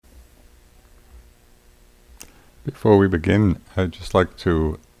Before we begin, I'd just like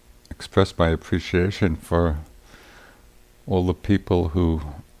to express my appreciation for all the people who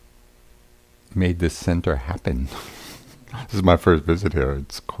made this center happen. This is my first visit here.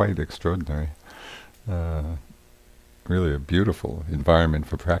 It's quite extraordinary. Uh, really a beautiful environment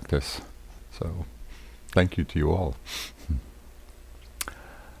for practice. So thank you to you all.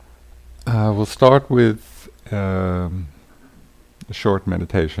 We'll start with a short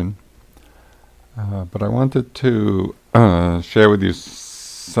meditation. But I wanted to share with you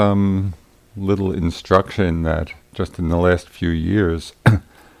some little instruction that just in the last few years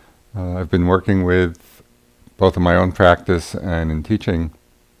I've been working with, both in my own practice and in teaching.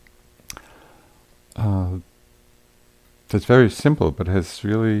 That's very simple, but has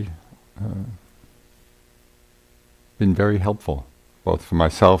really been very helpful, both for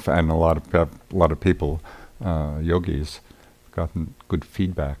myself and a lot of people, yogis. I've gotten good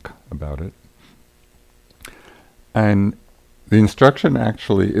feedback about it. And the instruction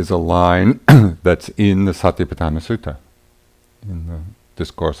actually is a line that's in the Satipatthana Sutta, in the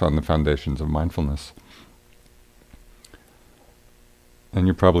Discourse on the Foundations of Mindfulness. And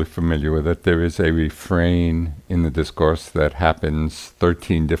you're probably familiar with it. There is a refrain in the discourse that happens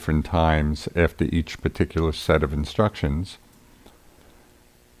 13 different times after each particular set of instructions.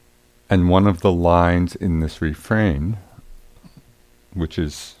 And one of the lines in this refrain, which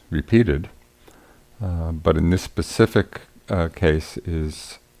is repeated, but in this specific case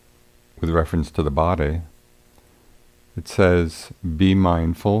is with reference to the body. It says, be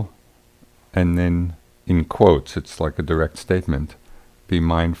mindful, and then in quotes, it's like a direct statement, be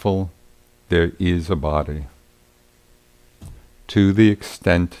mindful, there is a body, to the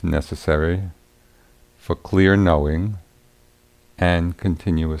extent necessary for clear knowing and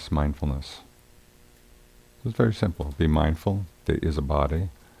continuous mindfulness. It's very simple. Be mindful, there is a body,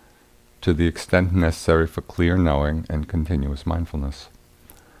 to the extent necessary for clear knowing and continuous mindfulness.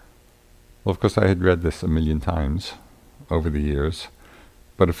 Well, of course, I had read this 1,000,000 times over the years,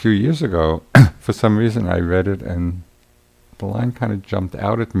 but a few years ago, for some reason, I read it and the line kind of jumped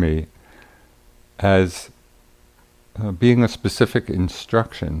out at me as being a specific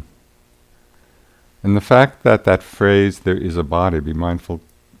instruction. And the fact that that phrase, there is a body, be mindful,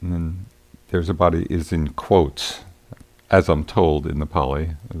 and there's a body, is in quotes, as I'm told in the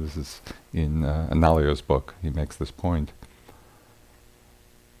Pali. This is in Analayo's book. He makes this point.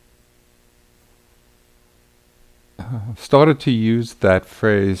 I've started to use that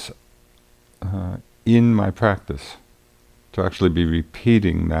phrase in my practice, to actually be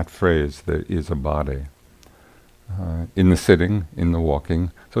repeating that phrase, there is a body, in the sitting, in the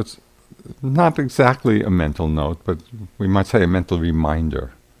walking. So it's not exactly a mental note, but we might say a mental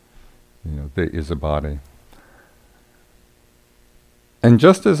reminder. There is a body. And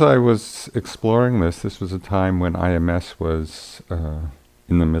just as I was exploring this was a time when IMS was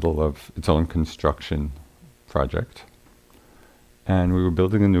in the middle of its own construction project. And we were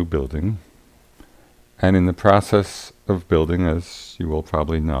building a new building. And in the process of building, as you will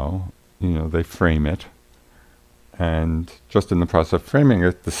probably know, they frame it. And just in the process of framing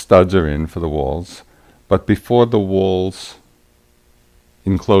it, the studs are in for the walls. But before the walls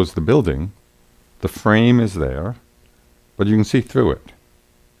enclose the building, the frame is there, but you can see through it.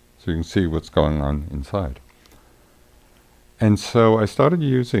 So you can see what's going on inside. And so I started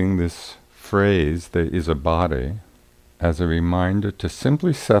using this phrase, there is a body, as a reminder to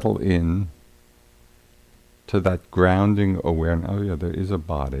simply settle in to that grounding awareness. Oh yeah, there is a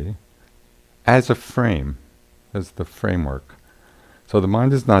body, as a frame, as the framework. So the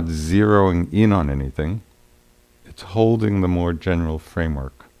mind is not zeroing in on anything, it's holding the more general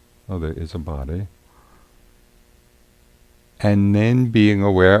framework. Oh, there is a body. And then being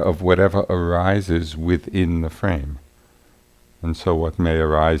aware of whatever arises within the frame. And so what may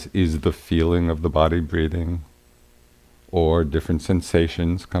arise is the feeling of the body breathing, or different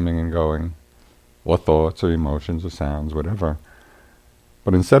sensations coming and going, or thoughts or emotions or sounds, whatever.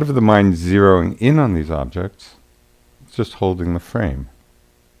 But instead of the mind zeroing in on these objects, it's just holding the frame.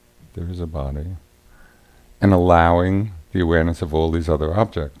 There is a body. And allowing the awareness of all these other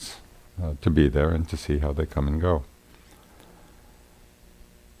objects to be there and to see how they come and go.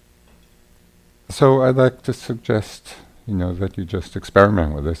 So I'd like to suggest, that you just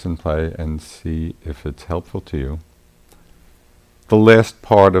experiment with this and play and see if it's helpful to you. The last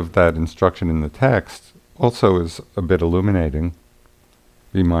part of that instruction in the text also is a bit illuminating.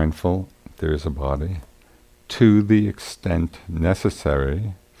 Be mindful, there is a body, to the extent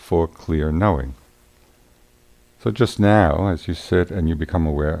necessary for clear knowing. So just now, as you sit and you become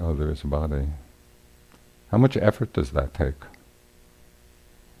aware, oh, there is a body, how much effort does that take?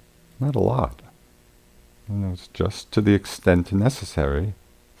 Not a lot. it's just to the extent necessary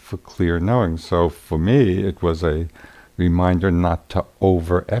for clear knowing. So for me, it was a reminder not to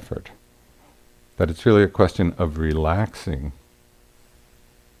over-effort. That it's really a question of relaxing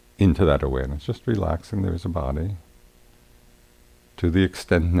into that awareness. Just relaxing, there's a body, to the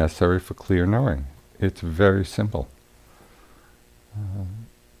extent necessary for clear knowing. It's very simple.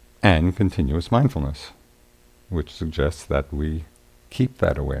 And continuous mindfulness, which suggests that we keep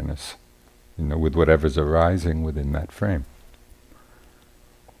that awareness, with whatever's arising within that frame.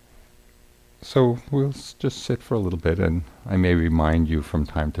 So we'll just sit for a little bit, and I may remind you from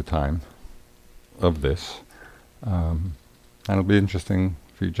time to time of this. And it'll be interesting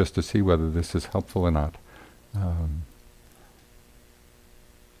for you just to see whether this is helpful or not.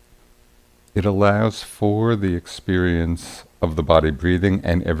 It allows for the experience of the body breathing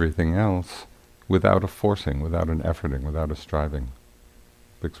and everything else without a forcing, without an efforting, without a striving,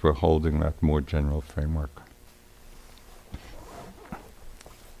 because we're holding that more general framework.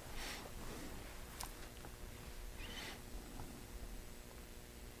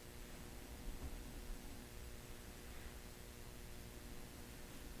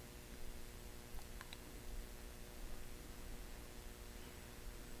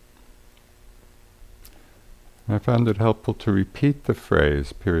 I found it helpful to repeat the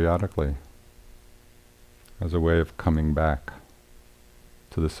phrase periodically as a way of coming back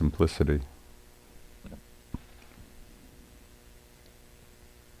to the simplicity.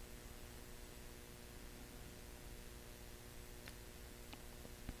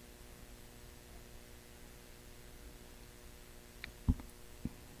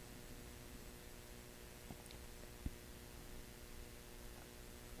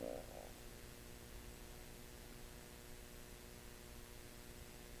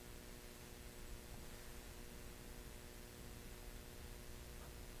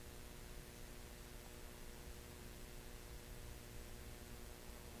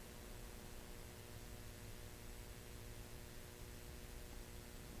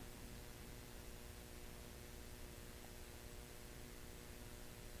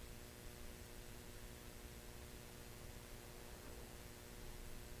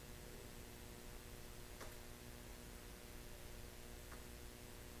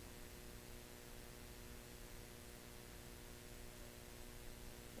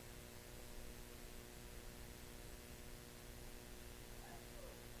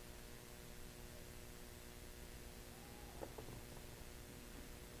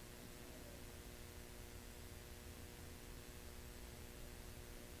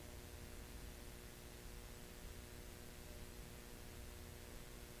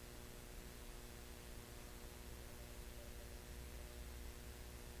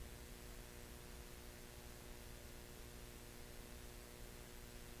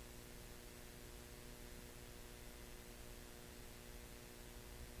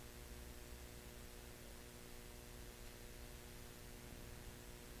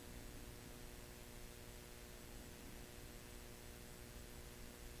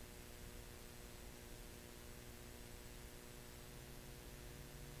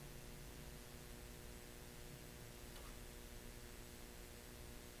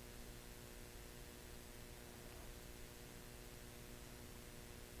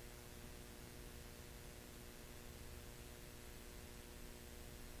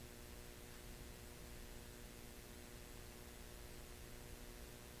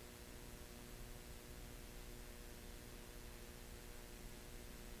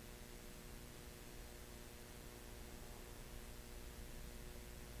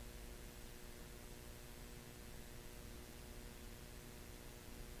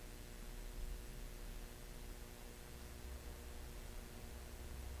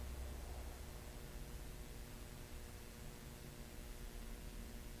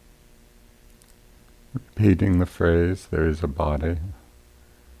 Repeating the phrase, there is a body,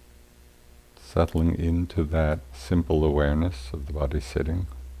 settling into that simple awareness of the body sitting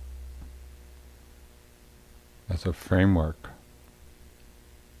as a framework,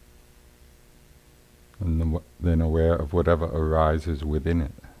 and then aware of whatever arises within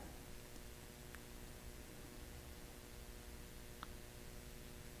it.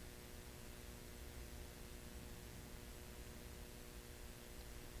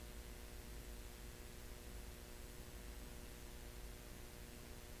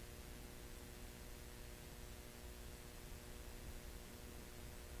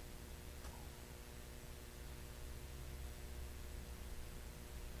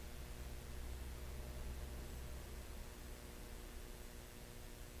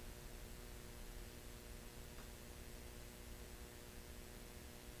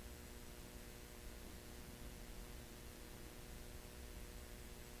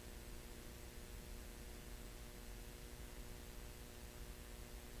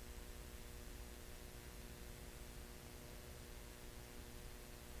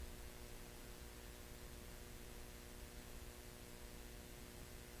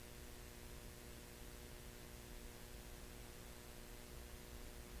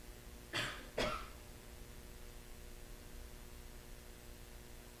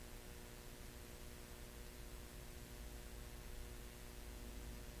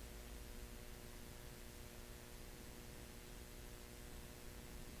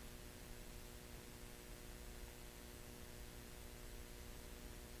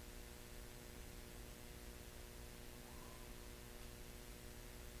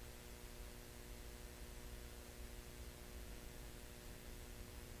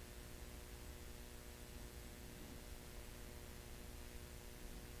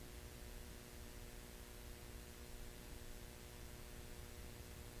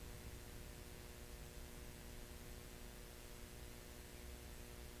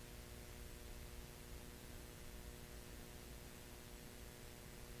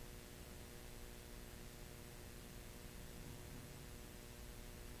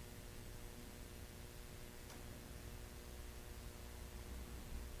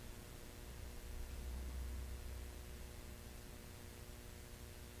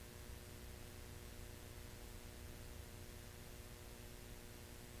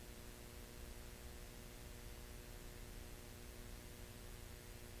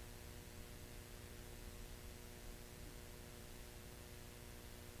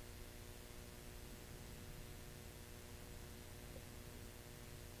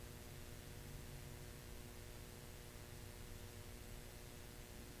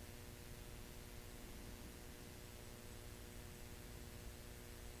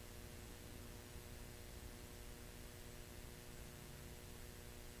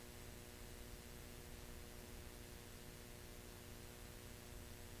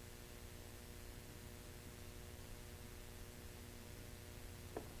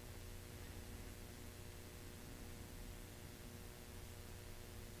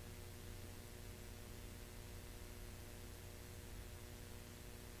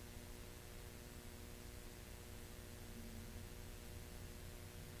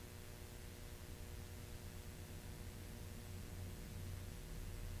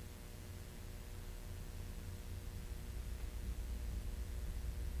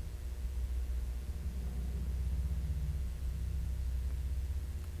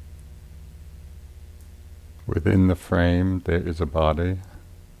 Within the frame there is a body.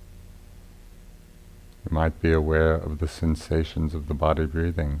 You might be aware of the sensations of the body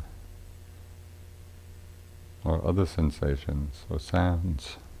breathing, or other sensations, or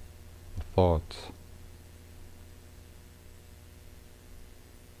sounds, or thoughts,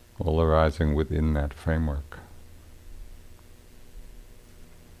 all arising within that framework.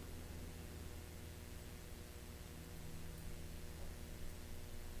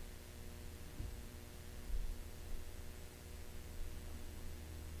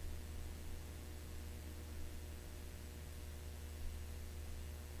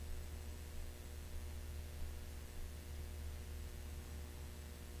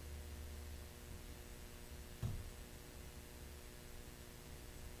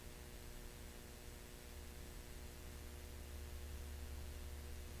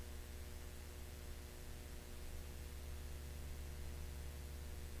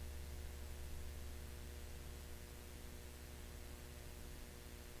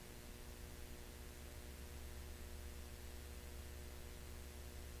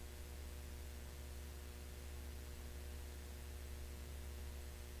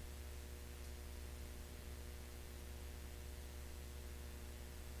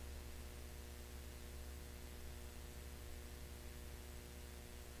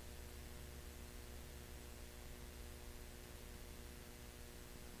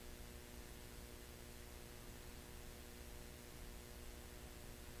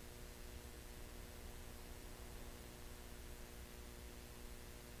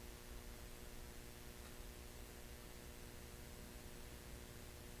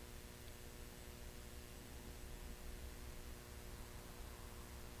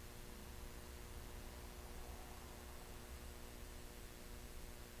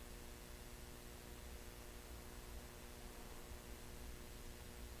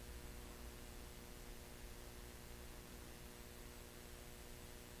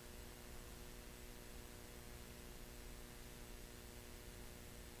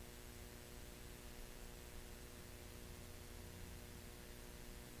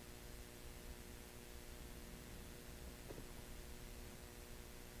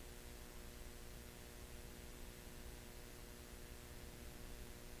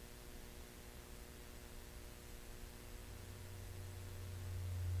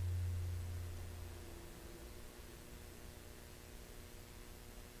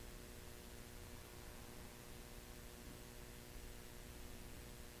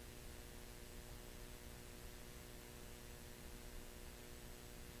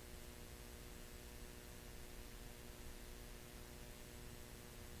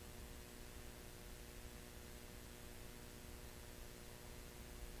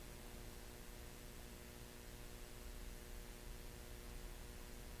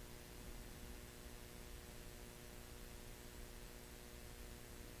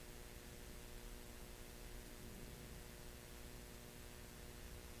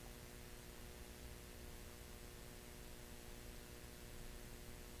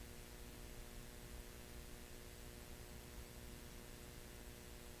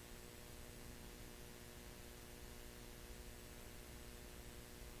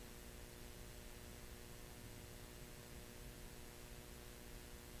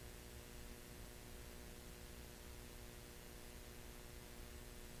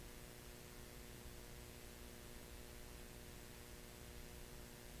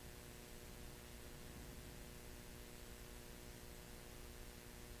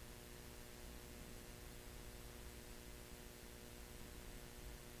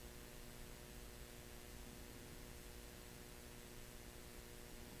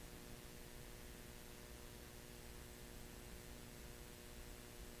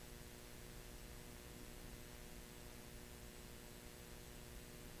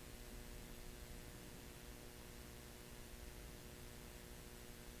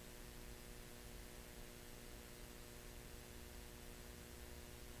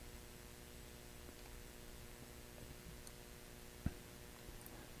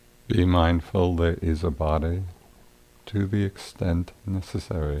 Be mindful there is a body to the extent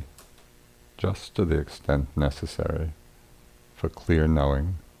necessary, just to the extent necessary for clear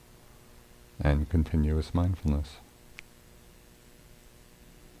knowing and continuous mindfulness.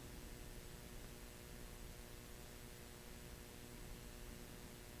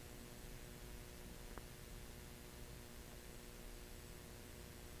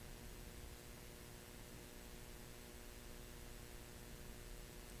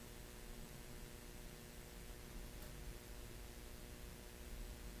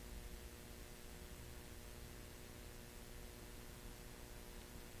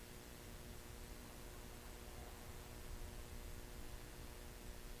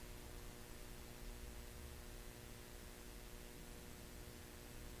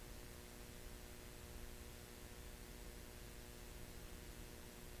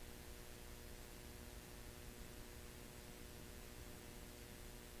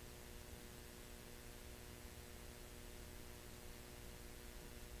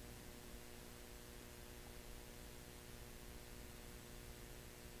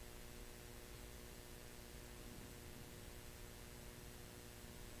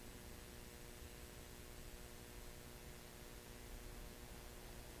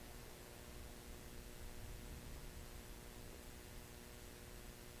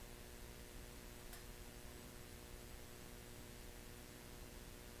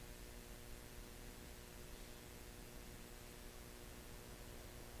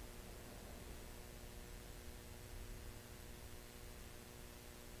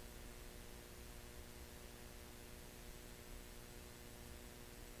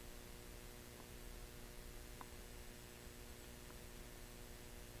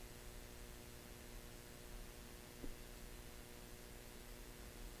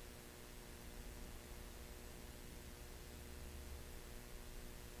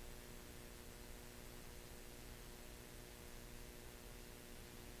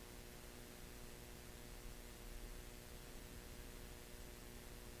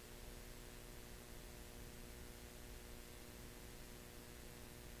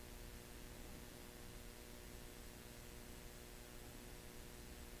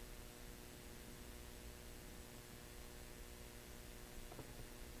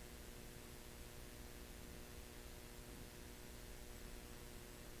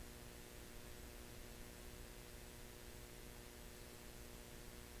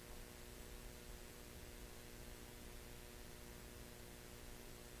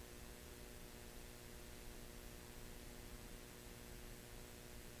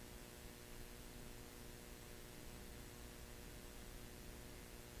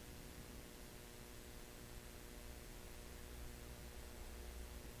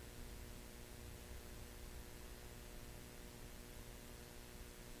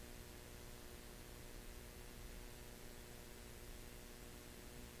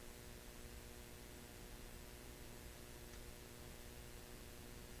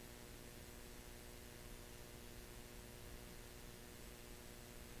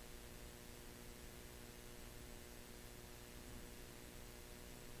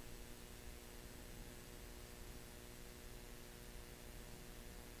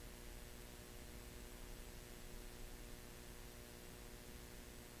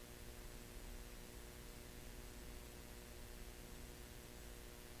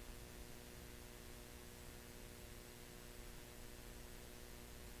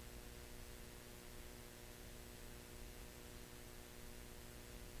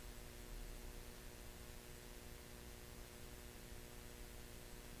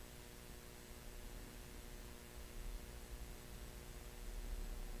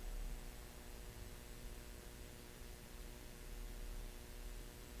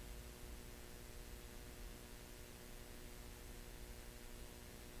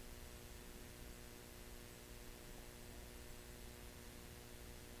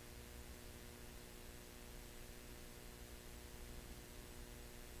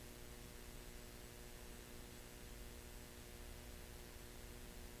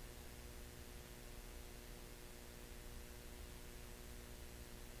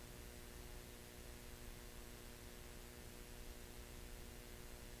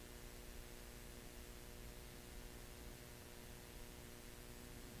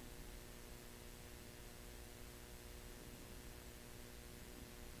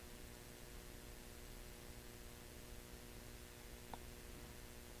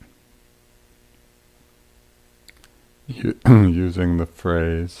 using the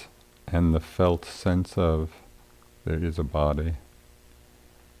phrase and the felt sense of there is a body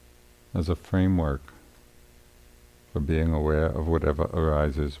as a framework for being aware of whatever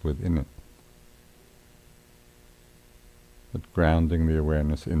arises within it. But grounding the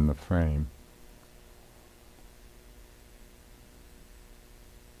awareness in the frame.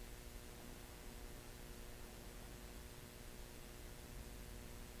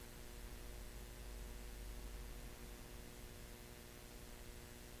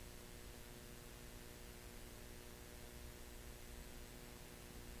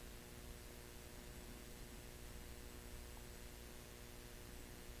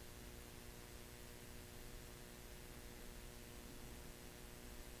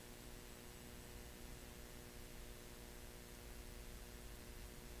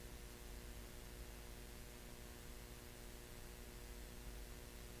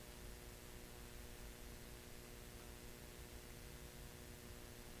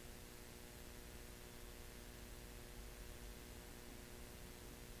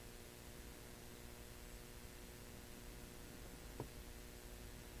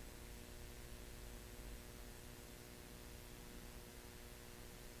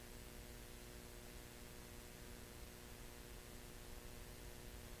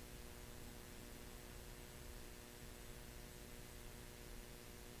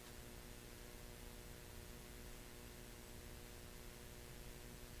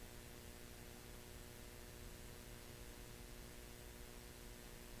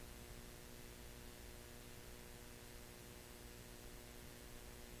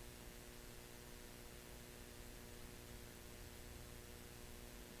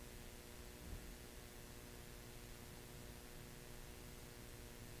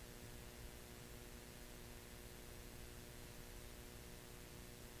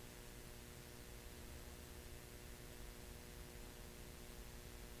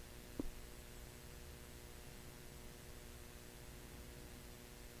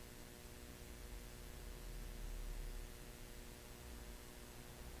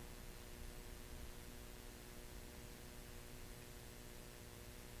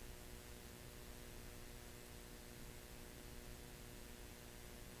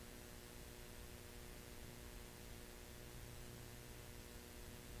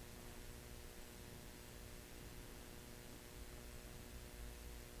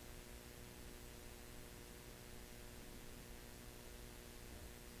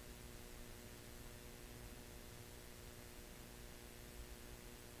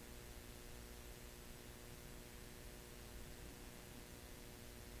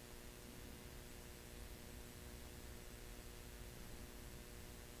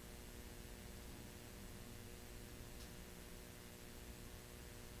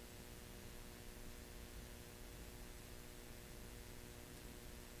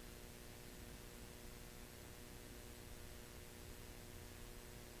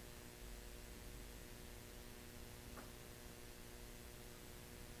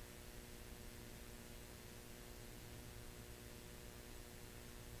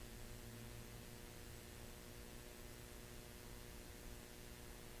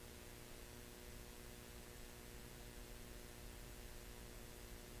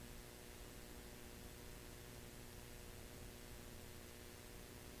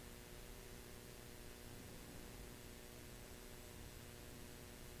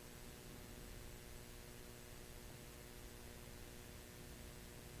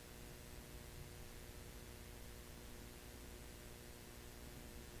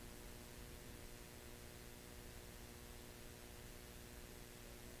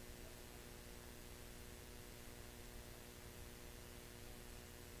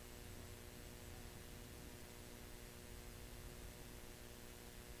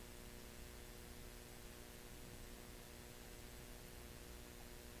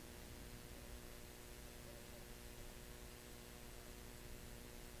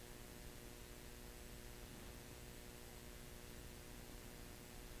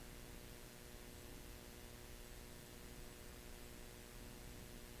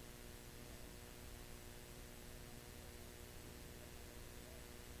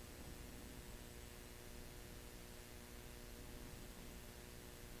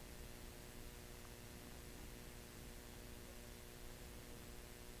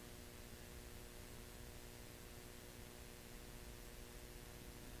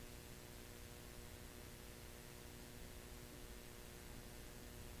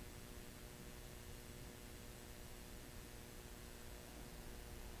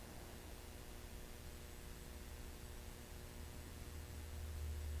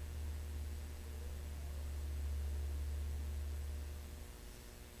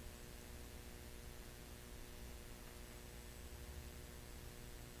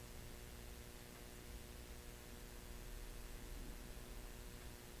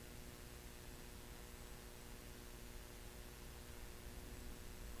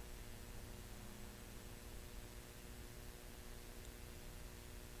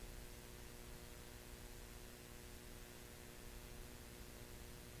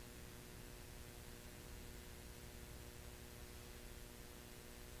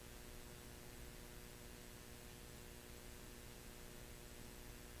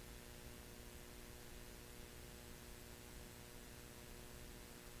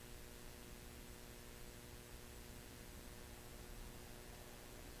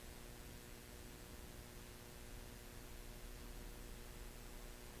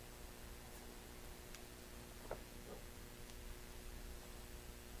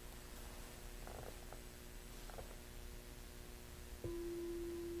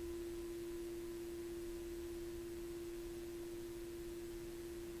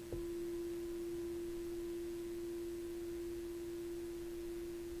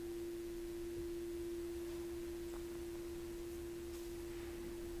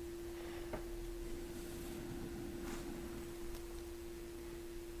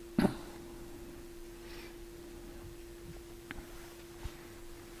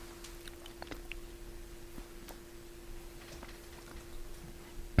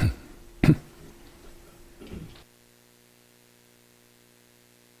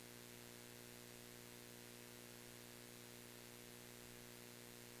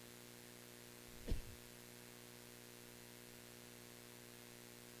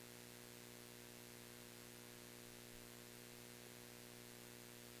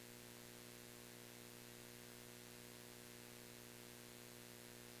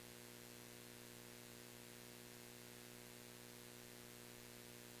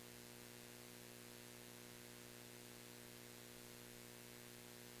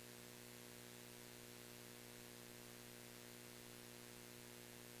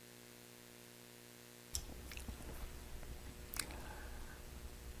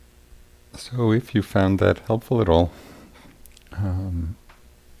 So if you found that helpful at all,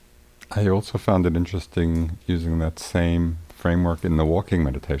 I also found it interesting using that same framework in the walking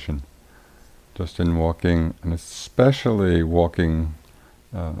meditation. Just in walking, and especially walking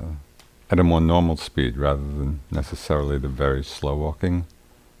at a more normal speed rather than necessarily the very slow walking.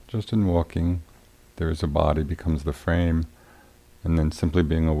 Just in walking, there is a body, becomes the frame, and then simply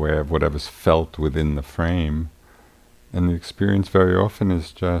being aware of whatever's felt within the frame. And the experience very often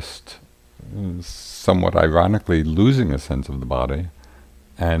is just somewhat ironically losing a sense of the body,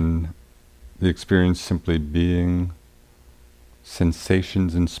 and the experience simply being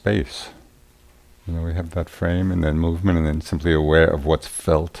sensations in space. We have that frame and then movement and then simply aware of what's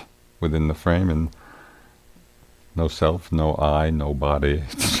felt within the frame, and no self, no I, no body.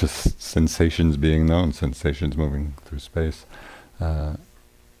 It's just sensations being known, sensations moving through space.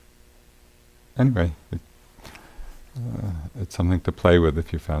 Anyway, it's something to play with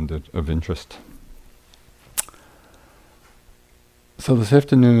if you found it of interest. So this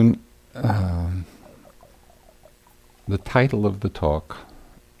afternoon, the title of the talk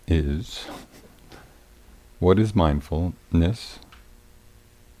is What is Mindfulness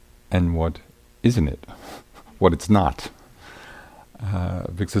and what isn't it? What it's not.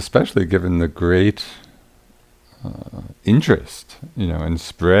 Because especially given the great interest, and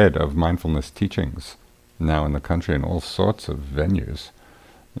spread of mindfulness teachings now in the country in all sorts of venues,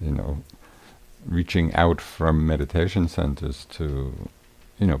 reaching out from meditation centers to,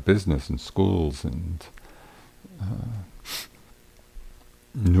 business and schools and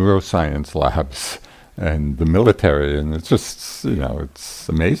neuroscience labs and the military, and it's just, it's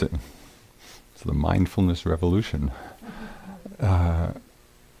amazing. It's the mindfulness revolution. But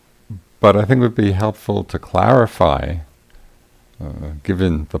I think it would be helpful to clarify,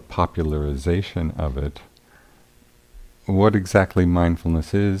 given the popularization of it, what exactly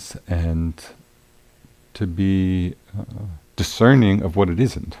mindfulness is, and to be discerning of what it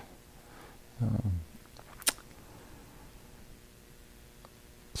isn't.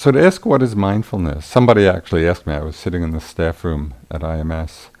 So to ask what is mindfulness, somebody actually asked me. I was sitting in the staff room at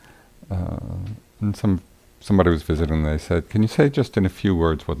IMS, and somebody was visiting, and they said, "Can you say just in a few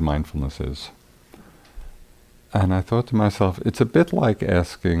words what mindfulness is?" And I thought to myself, it's a bit like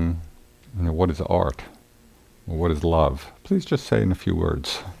asking, what is art? Or what is love? Please just say in a few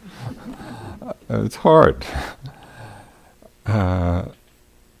words. It's hard. So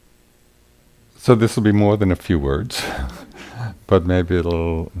this will be more than a few words, but maybe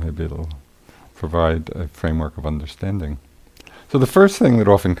it'll provide a framework of understanding. So the first thing that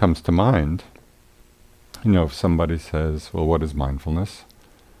often comes to mind, if somebody says, well, what is mindfulness?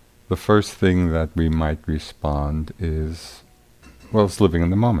 The first thing that we might respond is, well, it's living in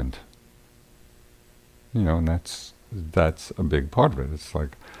the moment. And that's a big part of it. It's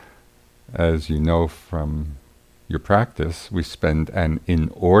like, as you know from your practice, we spend an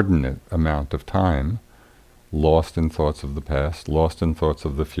inordinate amount of time lost in thoughts of the past, lost in thoughts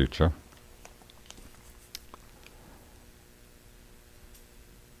of the future.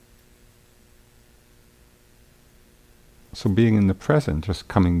 So being in the present, just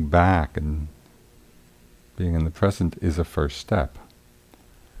coming back and being in the present is a first step.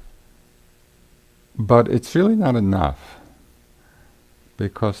 But it's really not enough,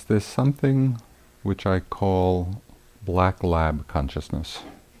 because there's something which I call black lab consciousness.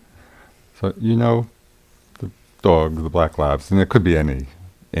 So the dog, the black labs, and it could be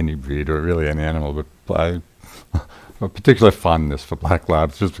any breed or really any animal, but I have a particular fondness for black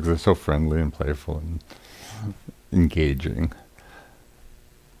labs just because they're so friendly and playful and engaging.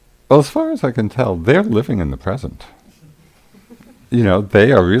 Well, as far as I can tell, they're living in the present.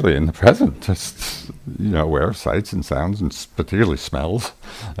 They are really in the present, just, aware of sights and sounds and particularly smells.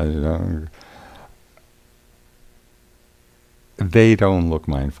 They don't look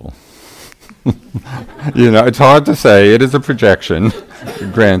mindful. It's hard to say. It is a projection,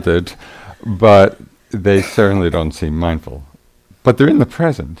 granted, but they certainly don't seem mindful. But they're in the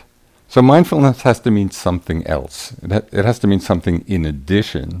present. So mindfulness has to mean something else. It has to mean something in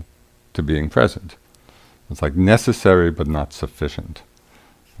addition to being present. It's like necessary but not sufficient.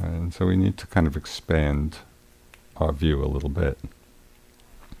 And so we need to kind of expand our view a little bit.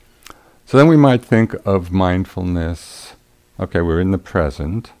 So then we might think of mindfulness, okay, we're in the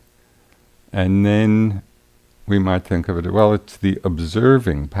present, and then we might think of it, well, it's the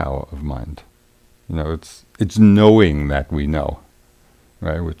observing power of mind. It's knowing that we know,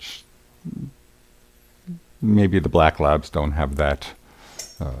 right? Which maybe the black labs don't have that,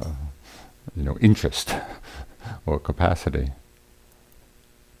 interest or capacity.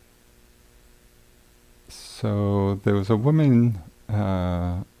 So there was a woman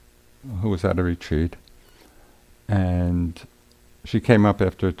who was at a retreat, and she came up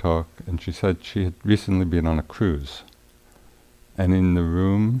after a talk and she said she had recently been on a cruise. And in the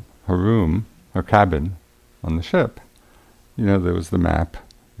room, her cabin on the ship, there was the map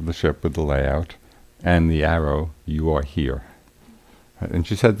of the ship with the layout and the arrow, "You are here." And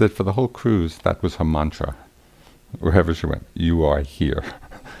she said that for the whole cruise, that was her mantra. Wherever she went, "You are here."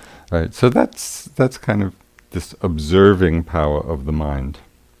 Right? So that's kind of this observing power of the mind.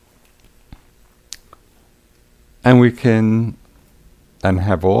 And we can, and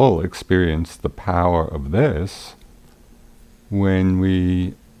have all experienced the power of this when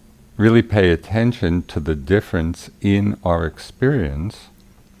we really pay attention to the difference in our experience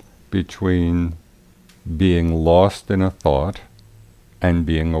between being lost in a thought and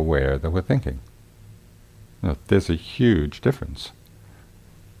being aware that we're thinking. There's a huge difference.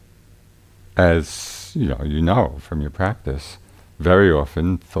 As you know from your practice, very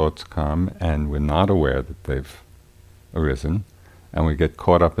often thoughts come and we're not aware that they've arisen, and we get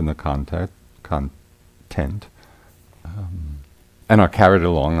caught up in the content, and are carried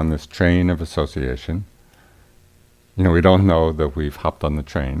along on this train of association. We don't know that we've hopped on the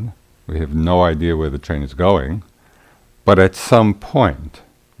train. We have no idea where the train is going, but at some point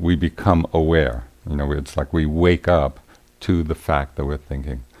we become aware. It's like we wake up to the fact that we're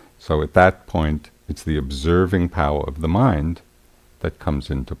thinking. So at that point, it's the observing power of the mind that comes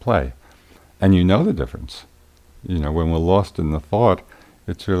into play. And you know the difference. When we're lost in the thought,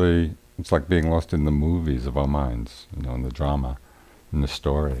 it's like being lost in the movies of our minds, in the drama, in the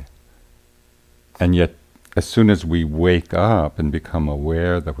story. And yet, as soon as we wake up and become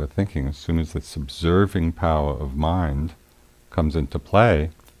aware that we're thinking, as soon as this observing power of mind comes into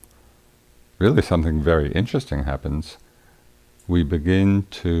play, really something very interesting happens. We begin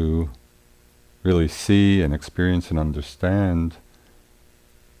to really see and experience and understand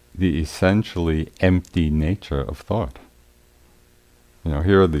the essentially empty nature of thought.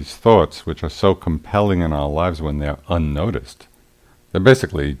 Here are these thoughts which are so compelling in our lives when they're unnoticed. They're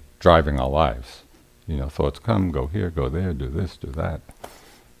basically driving our lives. Thoughts come, go here, go there, do this, do that,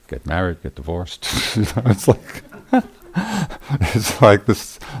 get married, get divorced. It's like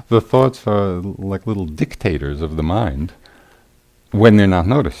this. The thoughts are like little dictators of the mind when they're not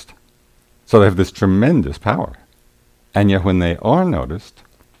noticed. So they have this tremendous power. And yet when they are noticed,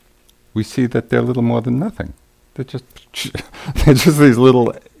 we see that they're little more than nothing. They're just these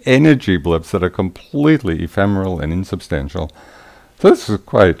little energy blips that are completely ephemeral and insubstantial. So this is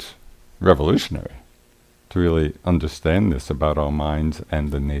quite revolutionary to really understand this about our minds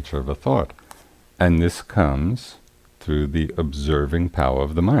and the nature of a thought. And this comes through the observing power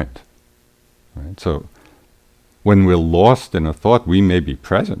of the mind. Right? So when we're lost in a thought, we may be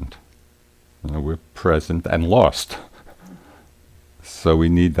present. We're present and lost. So we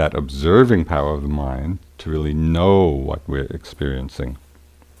need that observing power of the mind to really know what we're experiencing.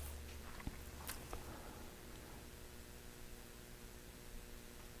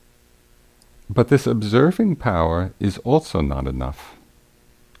 But this observing power is also not enough.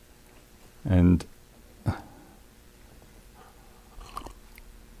 And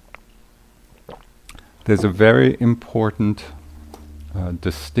there's a very important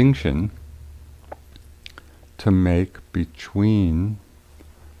distinction to make between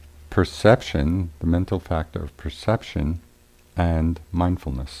perception, the mental factor of perception, and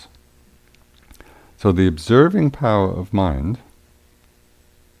mindfulness. So the observing power of mind,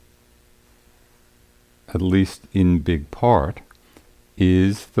 at least in big part,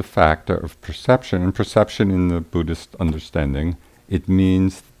 is the factor of perception. And perception in the Buddhist understanding, it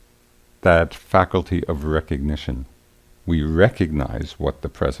means that faculty of recognition. We recognize what the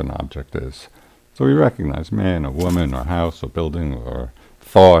present object is. So we recognize man or woman or house or building or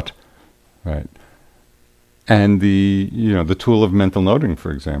thought, right? And the tool of mental noting,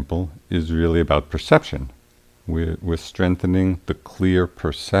 for example, is really about perception. We're strengthening the clear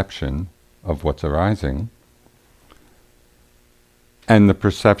perception of what's arising. And the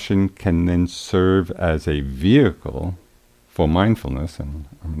perception can then serve as a vehicle for mindfulness, and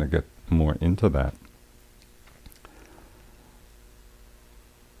I'm going to get more into that.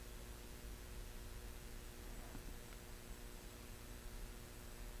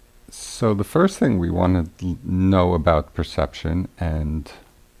 So the first thing we want to know about perception and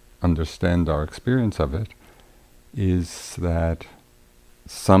understand our experience of it is that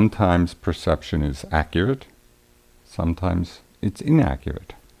sometimes perception is accurate, sometimes it's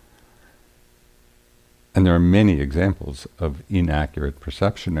inaccurate. And there are many examples of inaccurate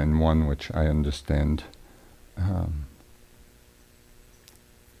perception, and one which I understand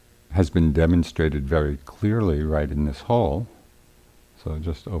has been demonstrated very clearly right in this hall. So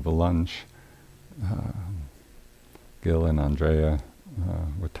just over lunch, Gil and Andrea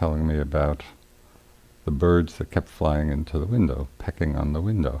were telling me about the birds that kept flying into the window, pecking on the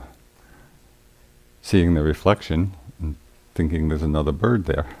window, seeing the reflection and thinking there's another bird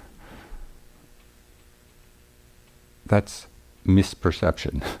there. That's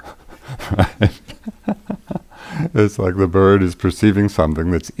misperception. Right? It's like the bird is perceiving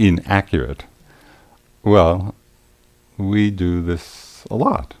something that's inaccurate. Well, we do this a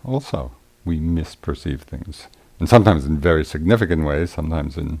lot also. We misperceive things. And sometimes in very significant ways,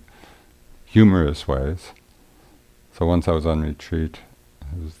 sometimes in humorous ways. So once I was on retreat,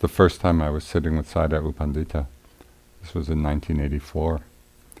 it was the first time I was sitting with Sayadaw U Pandita. This was in 1984.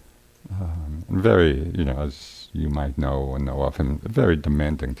 Very, as you might know or know of him, a very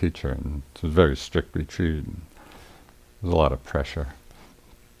demanding teacher, and it was a very strict retreat. And there was a lot of pressure.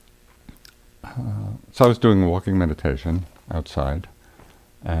 So I was doing a walking meditation outside,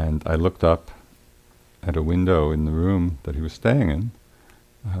 and I looked up at a window in the room that he was staying in,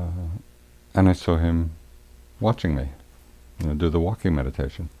 and I saw him watching me, do the walking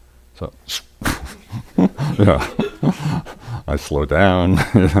meditation. So, I slow down,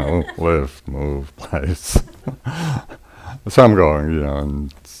 lift, move, place. So I'm going,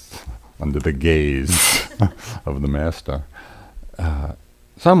 and under the gaze of the master.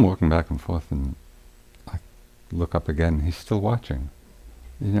 So I'm walking back and forth, and I look up again. He's still watching,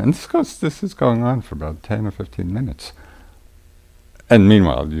 and this is going on for about 10 or 15 minutes. And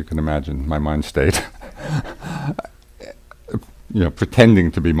meanwhile, you can imagine my mind state,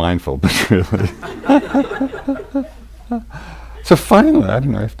 pretending to be mindful, but really. So finally, I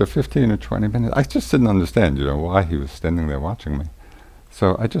don't know, after 15 or 20 minutes, I just didn't understand, why he was standing there watching me.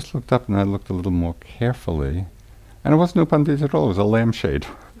 So I just looked up and I looked a little more carefully, and it wasn't U Pandita at all, it was a lampshade.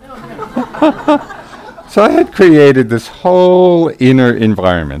 So I had created this whole inner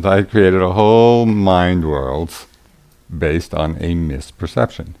environment. I had created a whole mind world based on a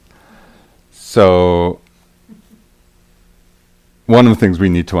misperception. So one of the things we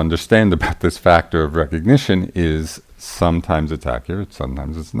need to understand about this factor of recognition is sometimes it's accurate,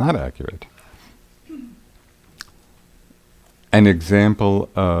 sometimes it's not accurate. An example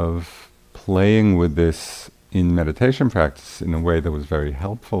of playing with this in meditation practice in a way that was very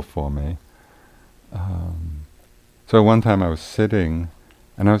helpful for me. So one time I was sitting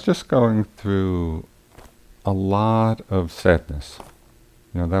and I was just going through a lot of sadness.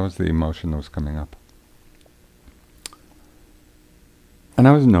 That was the emotion that was coming up. And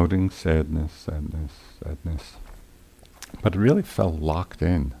I was noting sadness. But it really felt locked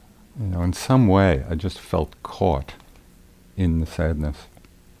in. In some way I just felt caught in the sadness.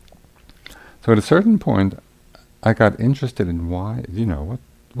 So at a certain point I got interested in why,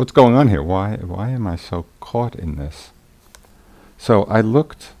 what's going on here? Why am I so caught in this? So I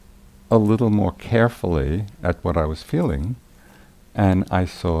looked a little more carefully at what I was feeling, and I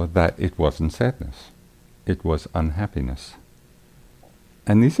saw that it wasn't sadness. It was unhappiness.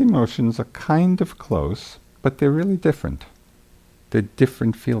 And these emotions are kind of close, but they're really different. They're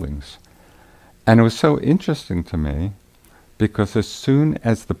different feelings. And it was so interesting to me because as soon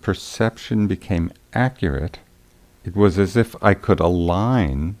as the perception became accurate, it was as if I could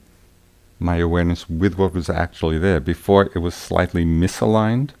align my awareness with what was actually there. Before, it was slightly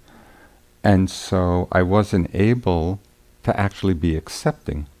misaligned, and so I wasn't able to actually be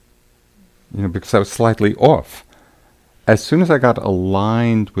accepting, because I was slightly off. As soon as I got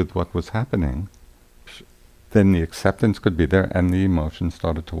aligned with what was happening, then the acceptance could be there and the emotion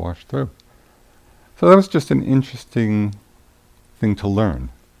started to wash through. So that was just an interesting thing to learn,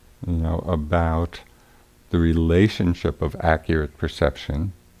 about the relationship of accurate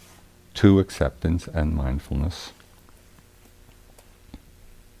perception to acceptance and mindfulness.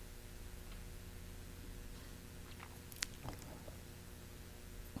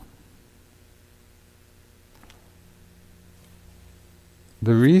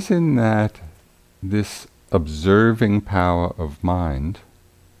 The reason that this observing power of mind,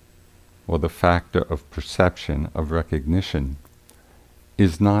 or the factor of perception, of recognition,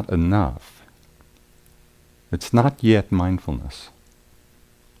 is not enough. It's not yet mindfulness.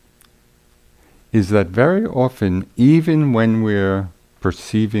 Is that very often, even when we're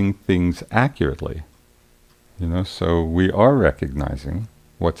perceiving things accurately, so we are recognizing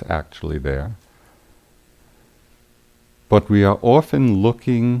what's actually there, but we are often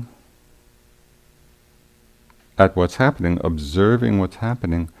looking at what's happening, observing what's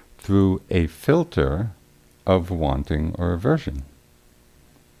happening through a filter of wanting or aversion.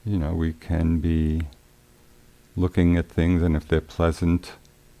 We can be looking at things, and if they're pleasant,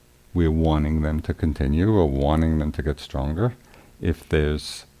 we're wanting them to continue or wanting them to get stronger. If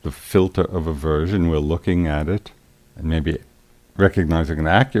there's the filter of aversion, we're looking at it and maybe recognizing it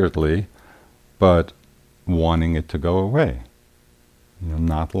accurately, but wanting it to go away,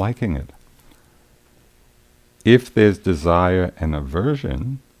 not liking it. If there's desire and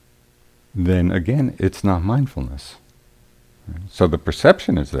aversion, then again, it's not mindfulness. So the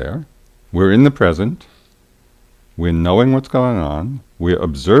perception is there. We're in the present. We're knowing what's going on. We're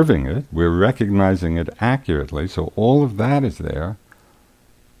observing it. We're recognizing it accurately. So all of that is there.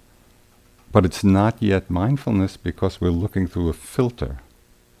 But it's not yet mindfulness because we're looking through a filter,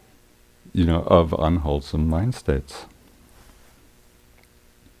 of unwholesome mind states.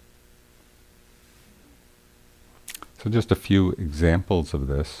 So just a few examples of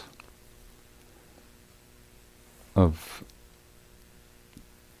this, of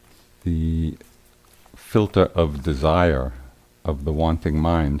the filter of desire of the wanting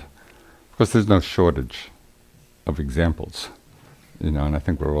mind. Of course, there's no shortage of examples, and I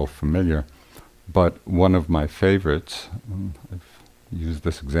think we're all familiar. But one of my favorites, I've used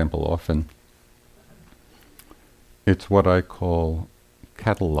this example often, it's what I call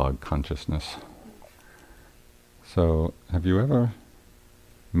catalog consciousness. So, have you ever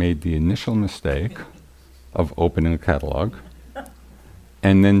made the initial mistake of opening a catalog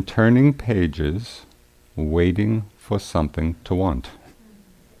and then turning pages, waiting for something to want?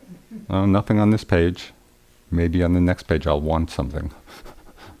 Oh, nothing on this page. Maybe on the next page I'll want something.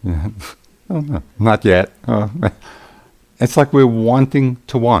 Oh, no, not yet. It's like we're wanting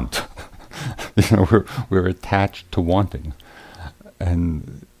to want. We're attached to wanting.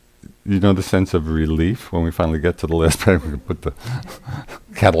 And the sense of relief when we finally get to the last page, we can put the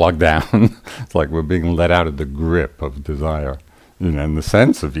catalog down. It's like we're being let out of the grip of desire. And the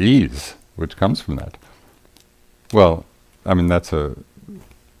sense of ease which comes from that. Well, that's a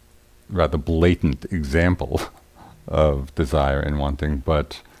rather blatant example of desire and wanting,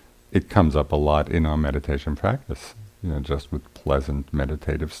 but it comes up a lot in our meditation practice, just with pleasant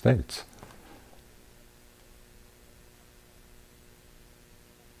meditative states.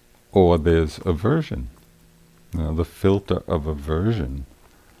 Or there's aversion, the filter of aversion.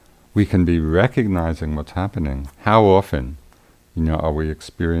 We can be recognizing what's happening. How often, are we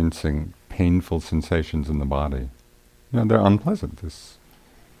experiencing painful sensations in the body? They're unpleasant. This,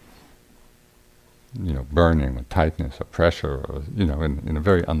 burning or tightness or pressure, or, in a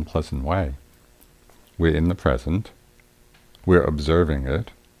very unpleasant way. We're in the present. We're observing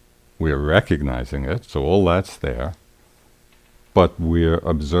it. We're recognizing it. So all that's there. But we're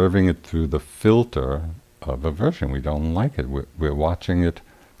observing it through the filter of aversion. We don't like it. We're watching it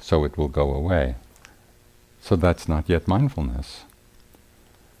so it will go away. So that's not yet mindfulness.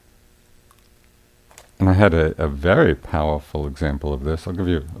 And I had a very powerful example of this. I'll give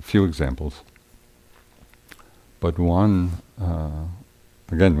you a few examples. But one,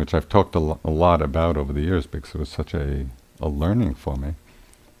 again, which I've talked a lot about over the years because it was such a learning for me.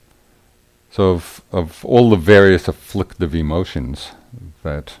 So of all the various afflictive emotions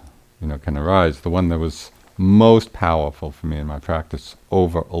that can arise, the one that was most powerful for me in my practice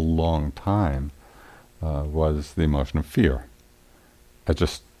over a long time was the emotion of fear.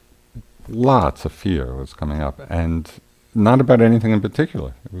 Lots of fear was coming up, and not about anything in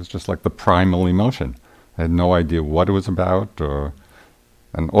particular. It was just like the primal emotion. I had no idea what it was about,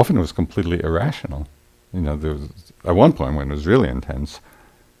 and often it was completely irrational. There was, at one point when it was really intense,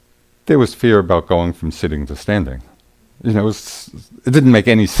 there was fear about going from sitting to standing. It didn't make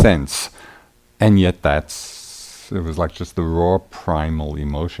any sense, and yet it was like just the raw primal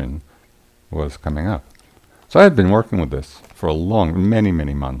emotion was coming up. So I had been working with this for many,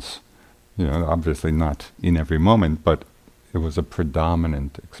 many months. Obviously not in every moment, but it was a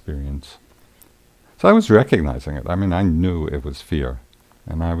predominant experience. So I was recognizing it. I knew it was fear,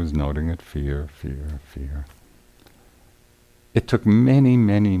 and I was noting it, fear, fear, fear. It took many,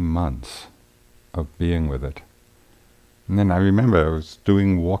 many months of being with it. And then I remember I was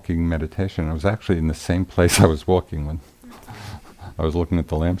doing walking meditation. I was actually in the same place I was walking when I was looking at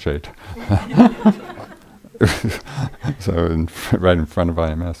the lampshade. So right in front of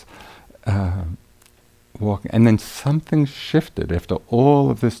IMS. Walking. And then something shifted after all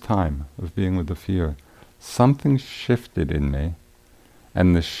of this time of being with the fear. Something shifted in me.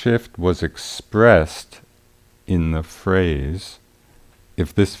 And the shift was expressed in the phrase,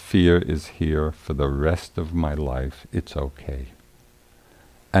 if this fear is here for the rest of my life, it's okay.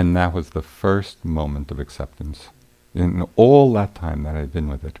 And that was the first moment of acceptance. In all that time that I'd been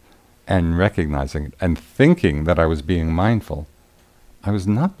with it, and recognizing it, and thinking that I was being mindful, I was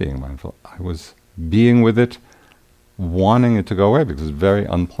not being mindful. I was being with it, wanting it to go away because it's very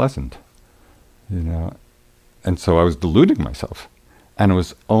unpleasant. And so I was deluding myself. And it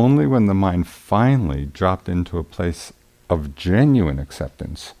was only when the mind finally dropped into a place of genuine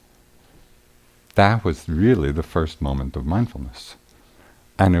acceptance, that was really the first moment of mindfulness.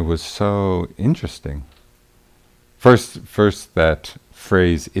 And it was so interesting. First that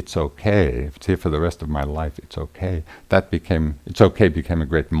phrase, "it's okay," if it's here for the rest of my life, it's okay. It's okay became a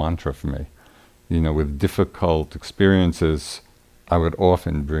great mantra for me. With difficult experiences, I would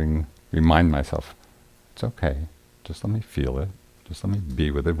often remind myself, it's okay, just let me feel it, just let me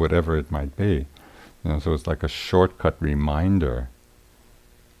be with it, whatever it might be. So it's like a shortcut reminder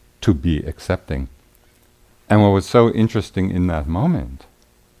to be accepting. And what was so interesting in that moment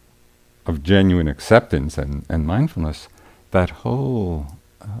of genuine acceptance and mindfulness, that whole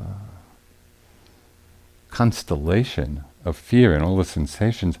constellation of fear and all the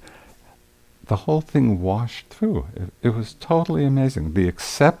sensations, the whole thing washed through. It was totally amazing. The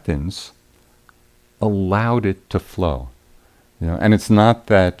acceptance allowed it to flow. And it's not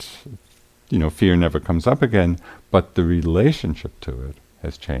that fear never comes up again, but the relationship to it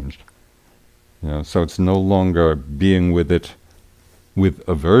has changed. So it's no longer being with it with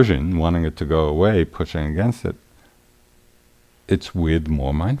aversion, wanting it to go away, pushing against it. It's with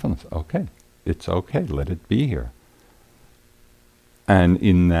more mindfulness. Okay, it's okay, let it be here. And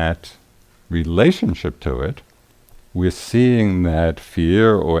in that relationship to it, we're seeing that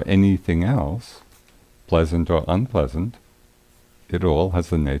fear or anything else, pleasant or unpleasant, it all has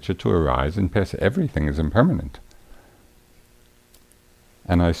the nature to arise and pass. Everything is impermanent.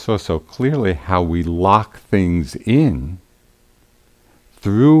 And I saw so clearly how we lock things in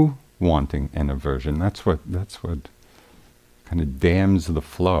through wanting and aversion. That's what kind of dams the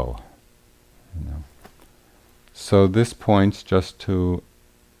flow. So this points just to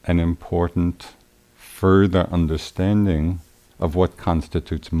an important further understanding of what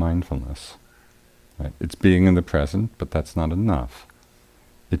constitutes mindfulness. Right? It's being in the present, but that's not enough.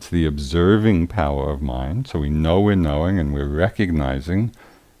 It's the observing power of mind, so we know we're knowing and we're recognizing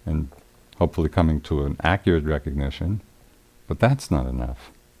and hopefully coming to an accurate recognition, but that's not enough.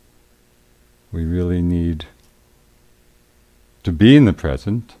 We really need to be in the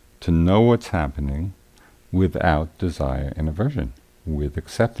present, to know what's happening without desire and aversion, with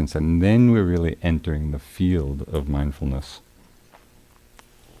acceptance, and then we're really entering the field of mindfulness.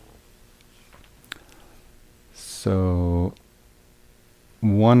 So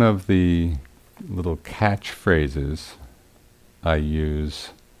one of the little catchphrases I use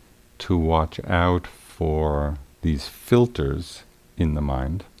to watch out for these filters in the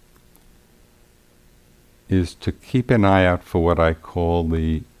mind is to keep an eye out for what I call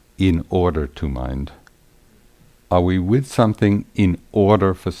the in order to mind. Are we with something in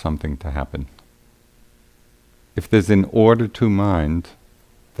order for something to happen? If there's an order to mind,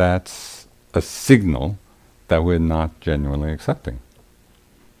 that's a signal that we're not genuinely accepting.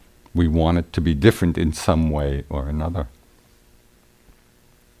 We want it to be different in some way or another.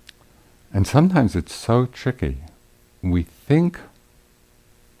 And sometimes it's so tricky. We think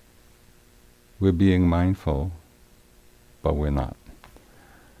we're being mindful, but we're not.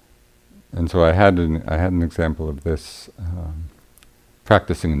 And so I had an example of this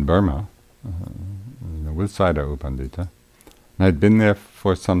practicing in Burma with Sayadaw U Pandita. And I'd been there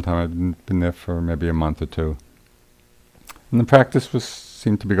for some time. I'd been there for maybe a month or two. And the practice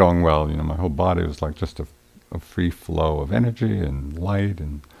seemed to be going well. My whole body was like just a free flow of energy and light,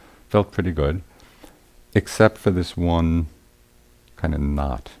 and felt pretty good, except for this one kind of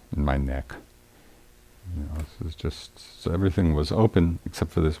knot in my neck. It was just, so everything was open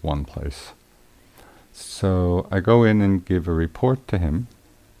except for this one place. So I go in and give a report to him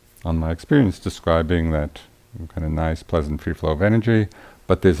on my experience, describing that kind of nice, pleasant free flow of energy,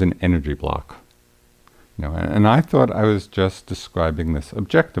 but there's an energy block. And I thought I was just describing this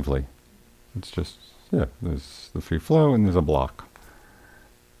objectively. It's just, there's the free flow and there's a block.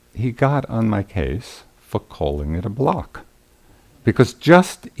 He got on my case for calling it a block. Because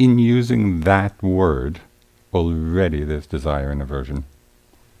just in using that word, already there's desire and aversion.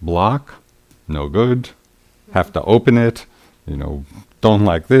 Block, no good, have to open it, don't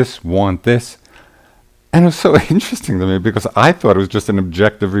like this, want this. And it was so interesting to me because I thought it was just an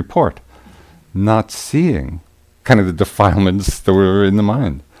objective report, not seeing kind of the defilements that were in the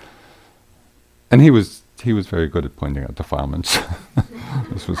mind. And he was very good at pointing out defilements.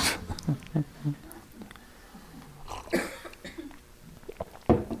 This was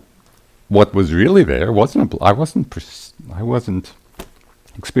what was really there wasn't I wasn't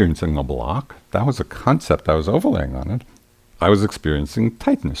experiencing a block. That was a concept I was overlaying on it. I was experiencing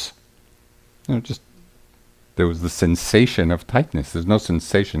tightness. Just there was the sensation of tightness. There's no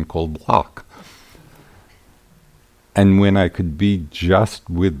sensation called block. And when I could be just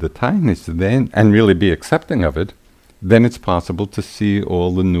with the tightness then, and really be accepting of it, then it's possible to see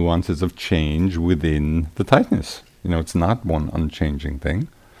all the nuances of change within the tightness. It's not one unchanging thing.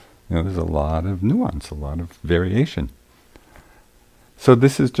 There's a lot of nuance, a lot of variation. So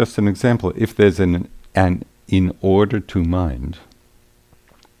this is just an example. If there's an in order to mind,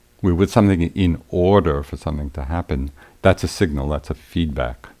 we're with something in order for something to happen, that's a signal, that's a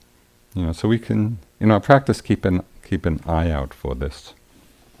feedback. So we can, in our practice, keep an eye out for this.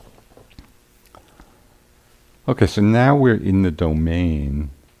 Okay, so now we're in the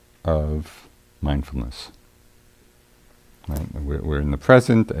domain of mindfulness. Right? We're in the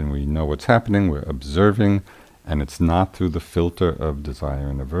present, and we know what's happening, we're observing, and it's not through the filter of desire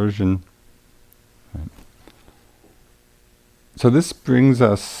and aversion. Right? So this brings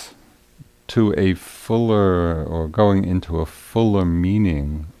us to a fuller, or going into a fuller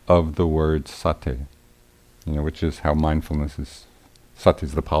meaning of the word sati, which is how mindfulness is. Sati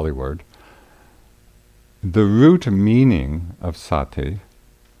is the Pali word. The root meaning of sati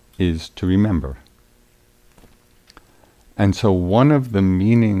is to remember. And so one of the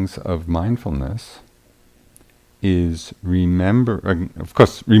meanings of mindfulness is remembering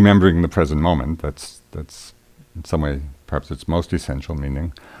the present moment. That's in some way perhaps its most essential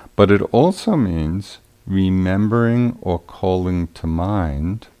meaning. But it also means remembering or calling to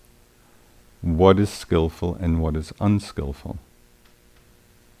mind what is skillful and what is unskillful.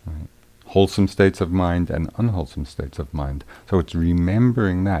 Right? Wholesome states of mind and unwholesome states of mind. So it's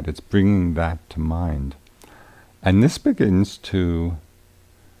remembering that, it's bringing that to mind. And this begins to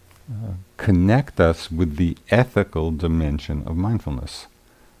connect us with the ethical dimension of mindfulness,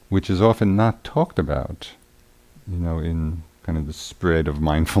 which is often not talked about, in kind of the spread of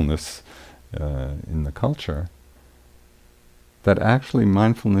mindfulness in the culture, that actually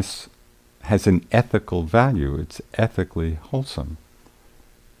mindfulness has an ethical value. It's ethically wholesome.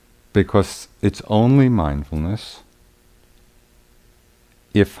 Because it's only mindfulness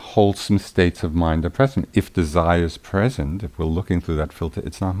if wholesome states of mind are present. If desire is present, if we're looking through that filter,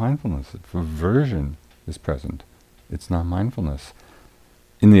 it's not mindfulness. If aversion is present, it's not mindfulness.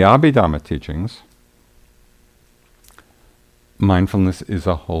 In the Abhidharma teachings, mindfulness is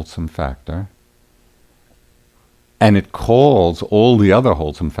a wholesome factor, and it calls all the other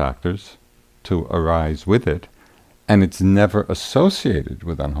wholesome factors to arise with it, and it's never associated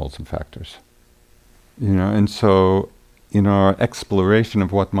with unwholesome factors. And so in our exploration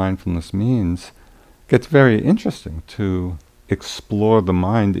of what mindfulness means, it gets very interesting to explore the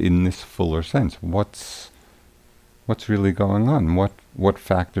mind in this fuller sense. What's really going on? What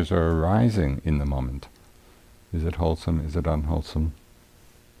factors are arising in the moment? Is it wholesome? Is it unwholesome?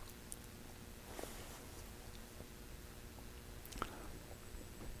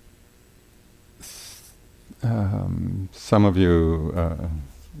 Some of you,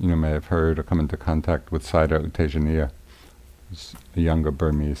 may have heard or come into contact with Sayadaw U Tejaniya, who's a younger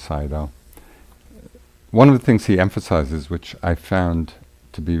Burmese Sayadaw. One of the things he emphasizes, which I found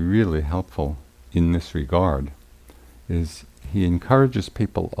to be really helpful in this regard, is he encourages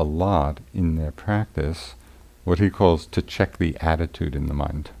people a lot in their practice, what he calls to check the attitude in the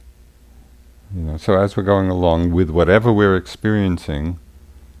mind. So as we're going along with whatever we're experiencing,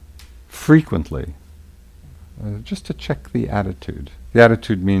 frequently, just to check the attitude. The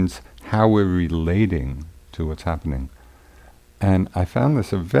attitude means how we're relating to what's happening. And I found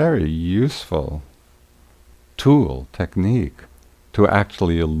this a very useful tool, technique, to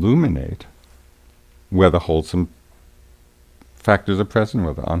actually illuminate whether wholesome factors are present,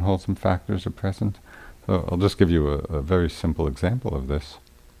 whether unwholesome factors are present. So I'll just give you a very simple example of this.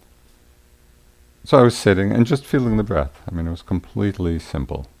 So I was sitting and just feeling the breath. It was completely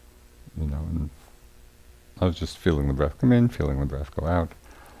simple, and I was just feeling the breath come in, feeling the breath go out.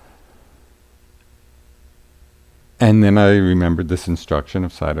 And then I remembered this instruction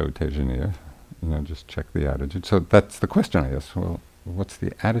of Sayadaw U Tejaniya, just check the attitude. So that's the question I asked, well, what's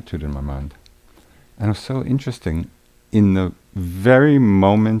the attitude in my mind? And it was so interesting, in the very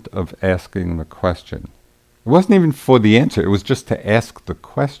moment of asking the question, it wasn't even for the answer, it was just to ask the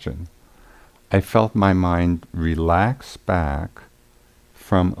question, I felt my mind relax back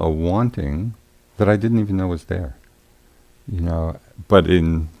from a wanting that I didn't even know was there. But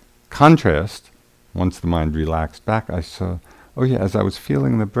in contrast, once the mind relaxed back, I saw, as I was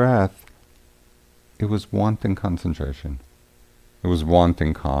feeling the breath, it was wanting concentration. It was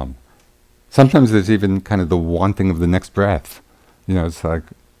wanting calm. Sometimes there's even kind of the wanting of the next breath. It's like,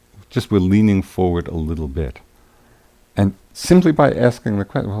 just we're leaning forward a little bit. And simply by asking the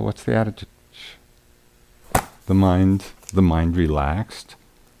question, well, what's the attitude? The mind relaxed.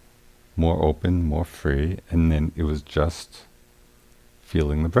 more open, more free, and then it was just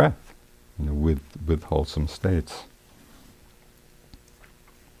feeling the breath, with wholesome states.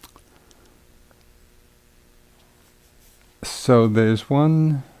 So there's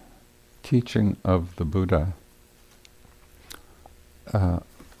one teaching of the Buddha,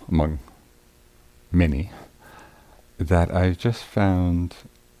 among many, that I just found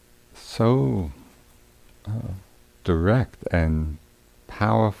so direct and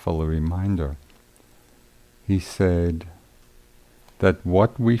powerful a reminder. He said that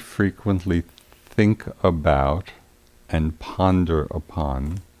what we frequently think about and ponder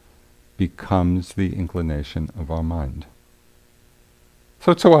upon becomes the inclination of our mind.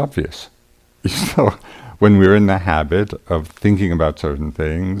 So it's so obvious. So when we're in the habit of thinking about certain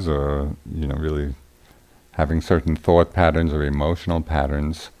things, or really having certain thought patterns or emotional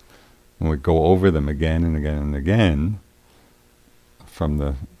patterns, and we go over them again and again and again, from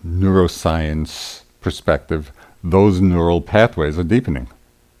the neuroscience perspective, those neural pathways are deepening.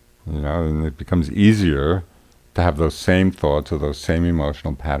 And it becomes easier to have those same thoughts or those same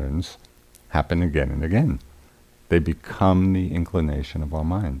emotional patterns happen again and again. They become the inclination of our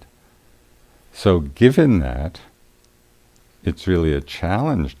mind. So given that, it's really a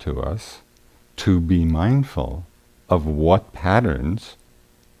challenge to us to be mindful of what patterns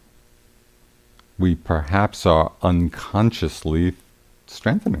we perhaps are unconsciously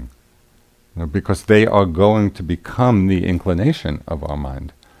strengthening, because they are going to become the inclination of our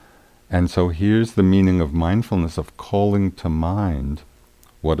mind. And so here's the meaning of mindfulness, of calling to mind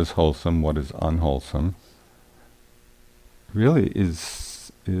what is wholesome, what is unwholesome, really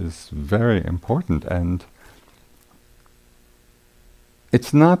is very important. And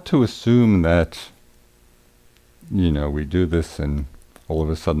it's not to assume that, we do this and all of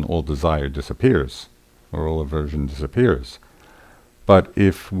a sudden all desire disappears, or all aversion disappears. But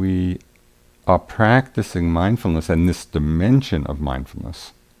if we are practicing mindfulness and this dimension of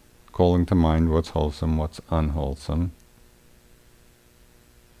mindfulness, calling to mind what's wholesome, what's unwholesome,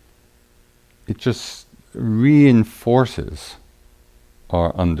 it just reinforces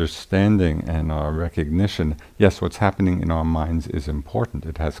our understanding and our recognition. Yes, what's happening in our minds is important.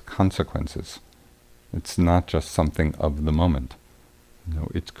 It has consequences. It's not just something of the moment.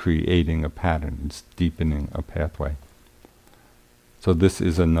 It's creating a pattern. It's deepening a pathway. So this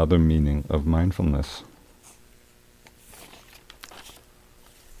is another meaning of mindfulness.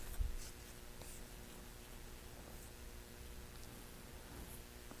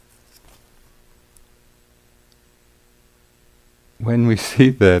 When we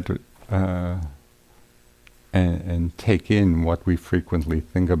see that and take in what we frequently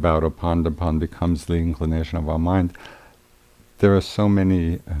think about or ponder upon becomes the inclination of our mind, there are so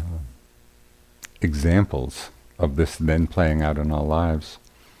many examples of this then playing out in our lives.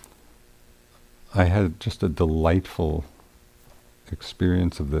 I had just a delightful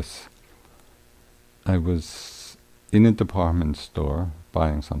experience of this. I was in a department store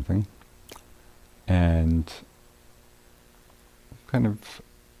buying something, and kind of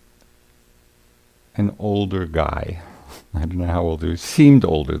an older guy, I don't know how old he was, seemed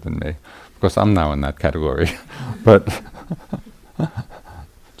older than me. Of course, I'm now in that category, but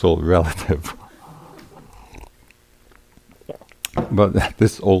it's all relative. But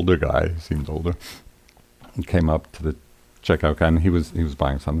this older guy, seemed older, came up to the checkout counter, and he was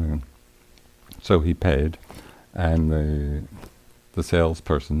buying something. So he paid, and the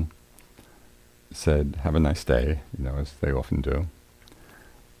salesperson said, "Have a nice day," as they often do.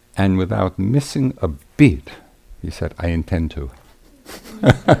 And without missing a beat, he said, "I intend to."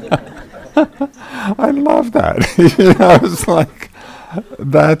 I love that. It's like,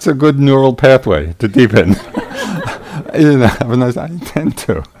 that's a good neural pathway to deepen. Have a nice, I intend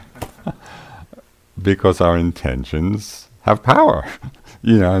to. Because our intentions have power.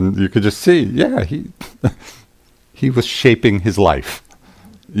 And you could just see, he was shaping his life,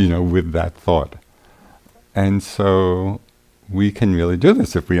 with that thought. And so we can really do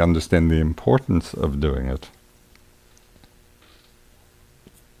this if we understand the importance of doing it.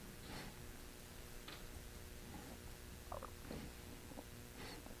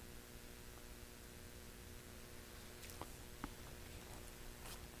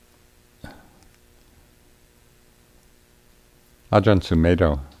 Ajahn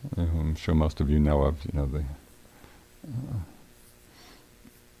Sumedho, who I'm sure most of you know of, the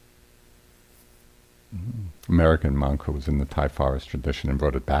American monk who was in the Thai forest tradition and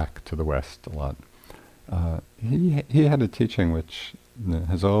brought it back to the West a lot. He had a teaching which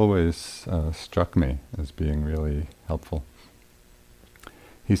has always struck me as being really helpful.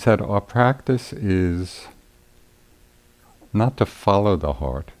 He said, our practice is not to follow the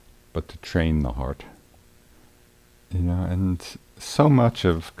heart, but to train the heart. And so much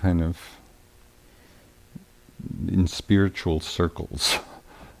of kind of in spiritual circles,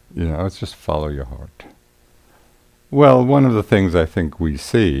 it's just follow your heart. Well, one of the things I think we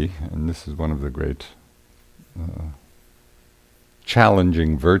see, and this is one of the great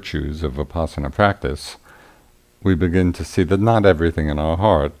challenging virtues of Vipassana practice, we begin to see that not everything in our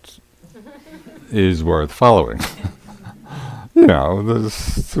heart is worth following.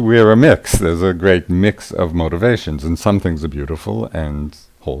 We're a mix. There's a great mix of motivations, and some things are beautiful and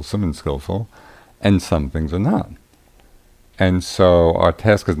wholesome and skillful, and some things are not. And so our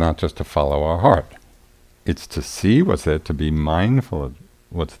task is not just to follow our heart. It's to see what's there, to be mindful of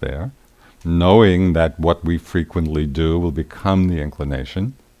what's there, knowing that what we frequently do will become the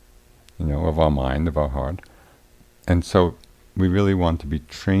inclination, of our mind, of our heart. And so we really want to be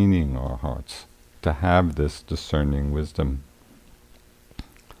training our hearts to have this discerning wisdom.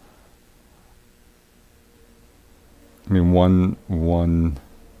 One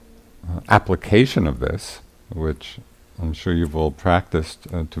application of this, which I'm sure you've all practiced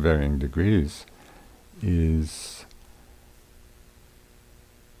to varying degrees, is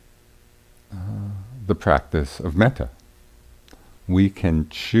the practice of metta. We can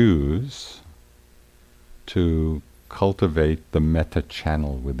choose to cultivate the metta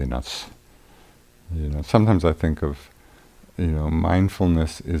channel within us. Sometimes I think of,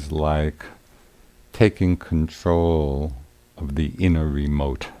 mindfulness is like taking control of the inner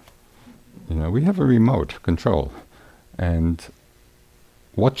remote. We have a remote control, and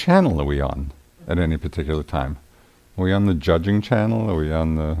what channel are we on at any particular time? Are we on the judging channel? Are we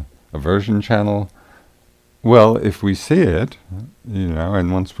on the aversion channel? Well, if we see it,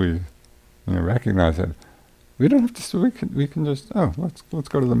 and once we recognize it, we don't have to. We can just let's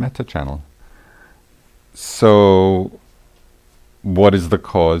go to the metta channel. So, what is the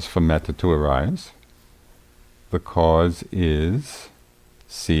cause for metta to arise? The cause is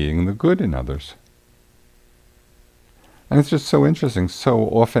seeing the good in others. And it's just so interesting. So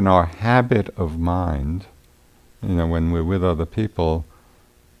often our habit of mind, when we're with other people,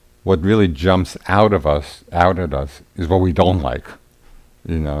 what really jumps out at us is what we don't like.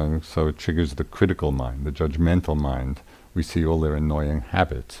 So it triggers the critical mind, the judgmental mind. We see all their annoying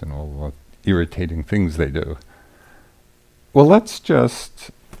habits and all the irritating things they do. Well, that's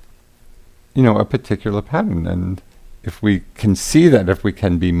just, a particular pattern. And if we can see that, if we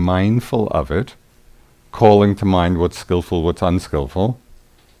can be mindful of it, calling to mind what's skillful, what's unskillful,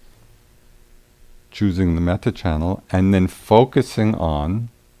 choosing the metta channel, and then focusing on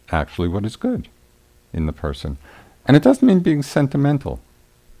actually what is good in the person. And it doesn't mean being sentimental.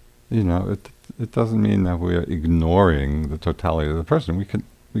 It doesn't mean that we're ignoring the totality of the person.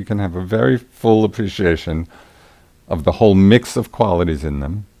 We can have a very full appreciation of the whole mix of qualities in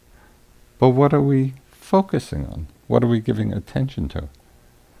them. But what are we focusing on? What are we giving attention to?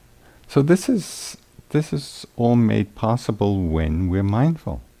 So this is all made possible when we're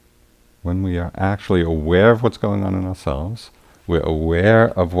mindful, when we are actually aware of what's going on in ourselves. We're aware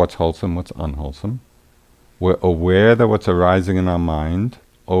of what's wholesome, what's unwholesome. We're aware that what's arising in our mind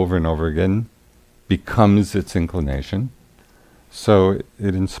over and over again becomes its inclination. So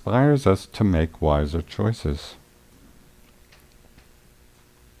it inspires us to make wiser choices.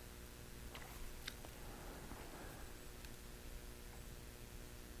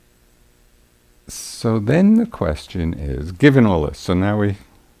 So then the question is, given all this, so now we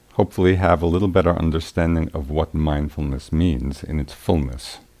hopefully have a little better understanding of what mindfulness means in its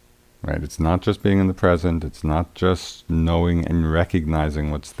fullness, right? It's not just being in the present, it's not just knowing and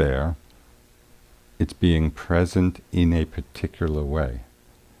recognizing what's there, it's being present in a particular way.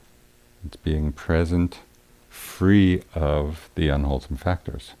 It's being present free of the unwholesome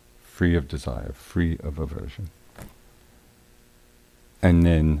factors, free of desire, free of aversion. And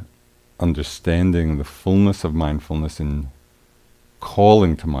then understanding the fullness of mindfulness in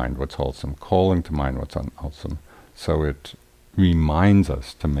calling to mind what's wholesome, calling to mind what's unwholesome, so it reminds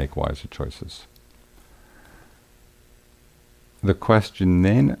us to make wiser choices. The question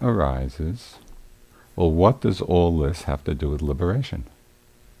then arises, well, what does all this have to do with liberation?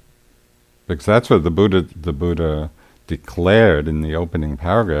 Because that's what the Buddha declared in the opening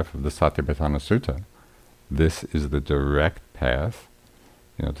paragraph of the Satipatthana Sutta. This is the direct path,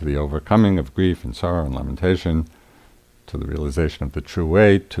 to the overcoming of grief and sorrow and lamentation, to the realization of the true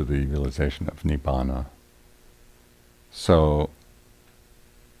way, to the realization of Nibbana. So,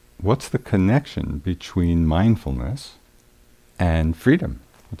 what's the connection between mindfulness and freedom?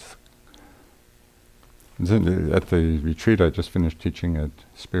 At the retreat I just finished teaching at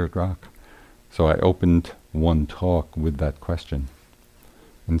Spirit Rock, so I opened one talk with that question.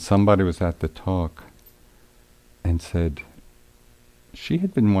 And somebody was at the talk and said, she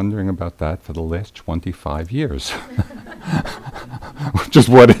had been wondering about that for the last 25 years. Just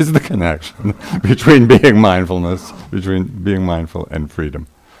what is the connection between being mindful and freedom?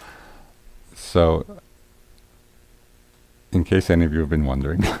 So, in case any of you have been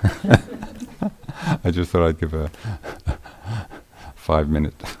wondering, I just thought I'd give a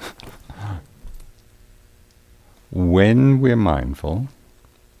 5-minute. When we're mindful,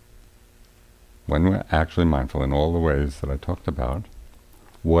 when we're actually mindful in all the ways that I talked about,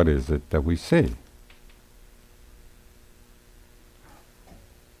 what is it that we see?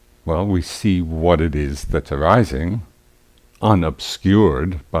 Well, we see what it is that's arising,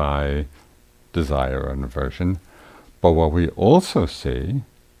 unobscured by desire and aversion. But what we also see,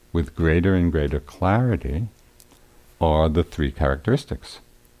 with greater and greater clarity, are the 3 characteristics.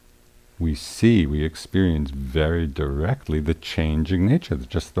 We experience very directly the changing nature,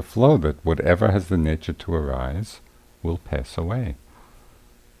 just the flow, that whatever has the nature to arise will pass away.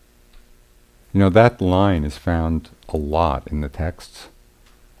 That line is found a lot in the texts.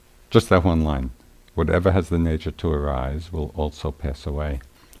 Just that one line. Whatever has the nature to arise will also pass away.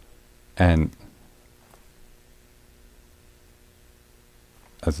 And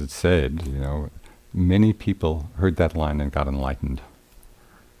as it said, many people heard that line and got enlightened.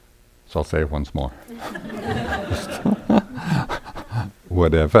 So I'll say it once more.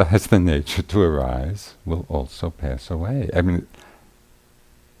 Whatever has the nature to arise will also pass away. I mean,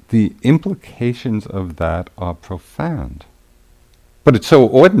 the implications of that are profound. But it's so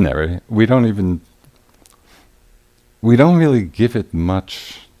ordinary, we don't really give it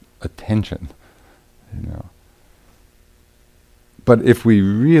much attention, But if we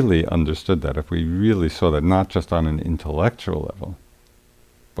really understood that, if we really saw that not just on an intellectual level,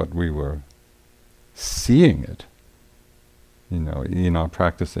 but we were seeing it, in our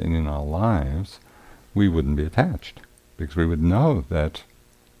practice and in our lives, we wouldn't be attached, because we would know that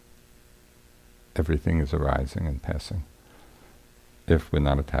everything is arising and passing. If we're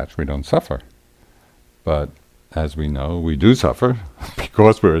not attached, we don't suffer. But as we know, we do suffer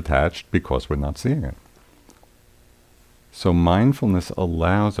because we're attached, because we're not seeing it. So mindfulness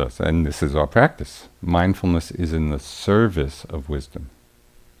allows us, and this is our practice, mindfulness is in the service of wisdom.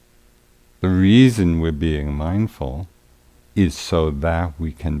 The reason we're being mindful is so that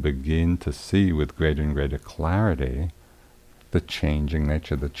we can begin to see with greater and greater clarity the changing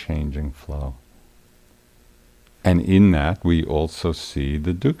nature, the changing flow. And in that, we also see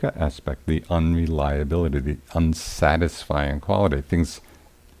the dukkha aspect, the unreliability, the unsatisfying quality. Things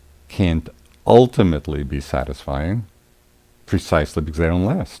can't ultimately be satisfying precisely because they don't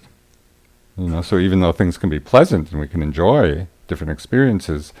last. So even though things can be pleasant and we can enjoy different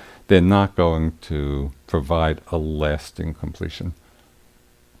experiences, they're not going to provide a lasting completion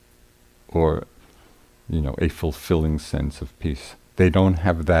or, a fulfilling sense of peace. They don't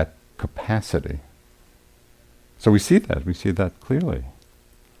have that capacity. So we see that clearly.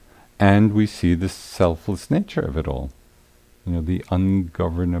 And we see the selfless nature of it all, the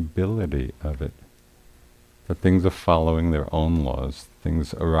ungovernability of it. That things are following their own laws.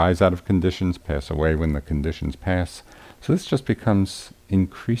 Things arise out of conditions, pass away when the conditions pass. So this just becomes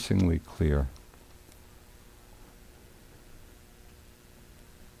increasingly clear.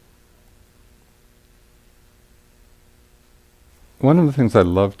 One of the things I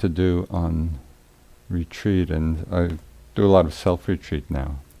love to do on retreat, and I do a lot of self-retreat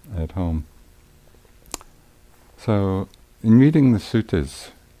now at home. So in reading the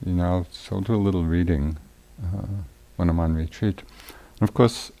suttas, so I'll do a little reading when I'm on retreat. And of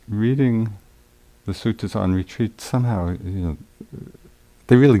course, reading the suttas on retreat somehow,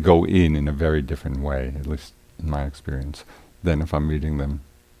 they really go in a very different way, at least in my experience, than if I'm reading them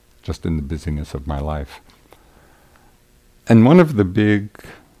just in the busyness of my life. And one of the big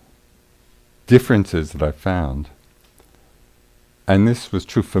differences that I found, and this was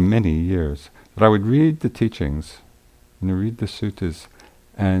true for many years, that I would read the teachings, read the suttas,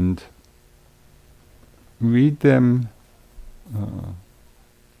 and read them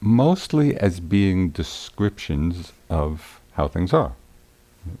mostly as being descriptions of how things are,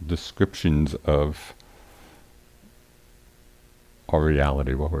 descriptions of our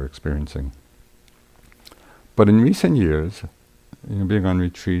reality, what we're experiencing. But in recent years, being on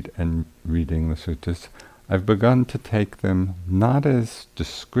retreat and reading the suttas, I've begun to take them not as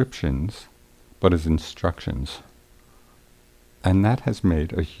descriptions, but as instructions. And that has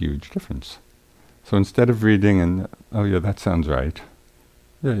made a huge difference. So instead of reading and, oh yeah, that sounds right.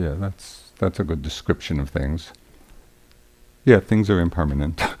 Yeah, that's a good description of things. Yeah, things are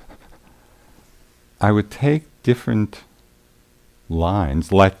impermanent. I would take different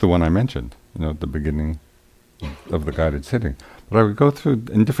lines, like the one I mentioned, at the beginning of the guided sitting. But I would go through,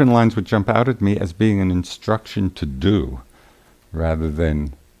 and different lines would jump out at me as being an instruction to do, rather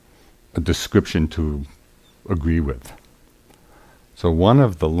than a description to agree with. So one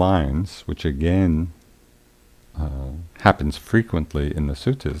of the lines, which again happens frequently in the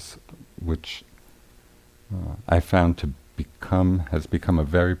suttas, which I found has become a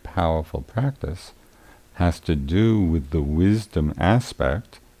very powerful practice, has to do with the wisdom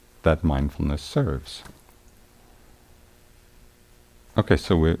aspect that mindfulness serves. Okay,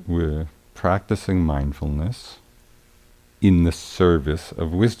 so we're practicing mindfulness in the service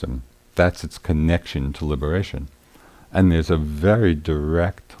of wisdom. That's its connection to liberation. And there's a very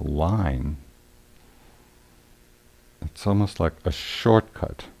direct line. It's almost like a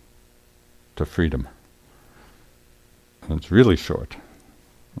shortcut to freedom. And it's really short.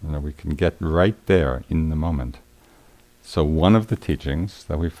 We can get right there in the moment. So one of the teachings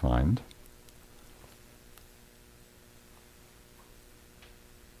that we find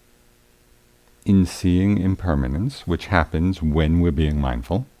in seeing impermanence, which happens when we're being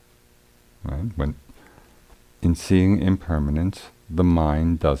mindful, right? In seeing impermanence, the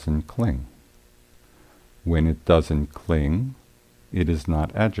mind doesn't cling. When it doesn't cling, it is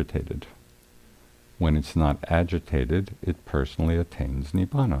not agitated. When it's not agitated, it personally attains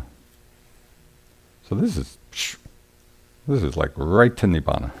nibbana. So this is like right to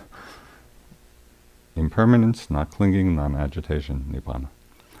nibbana. Impermanence, not clinging, non-agitation, nibbana.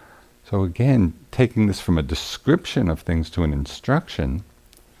 So again, taking this from a description of things to an instruction,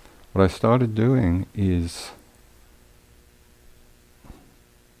 what I started doing is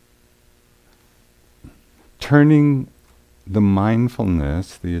turning the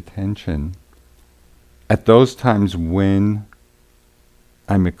mindfulness, the attention, at those times when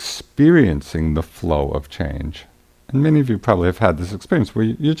I'm experiencing the flow of change. And many of you probably have had this experience where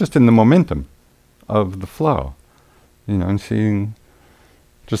you're just in the momentum of the flow, and seeing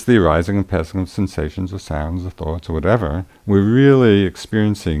just the arising and passing of sensations or sounds or thoughts or whatever. We're really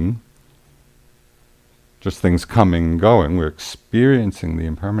experiencing just things coming and going. We're experiencing the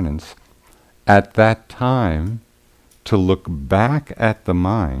impermanence. At that time, to look back at the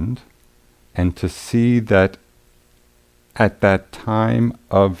mind and to see that at that time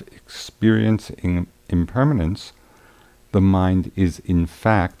of experiencing impermanence, the mind is in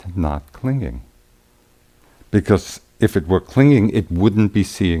fact not clinging. Because if it were clinging, it wouldn't be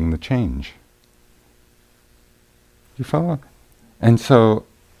seeing the change. You follow? And so,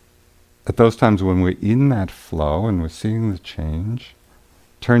 at those times when we're in that flow and we're seeing the change,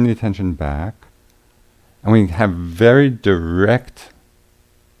 turn the attention back, and we have very direct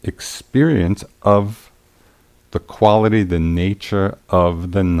experience of the quality, the nature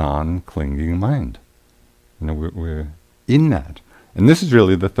of the non-clinging mind. We're in that. And this is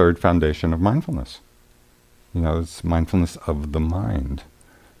really the third foundation of mindfulness. It's mindfulness of the mind.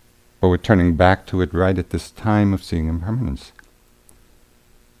 But we're turning back to it right at this time of seeing impermanence.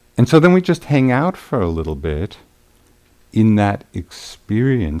 And so then we just hang out for a little bit in that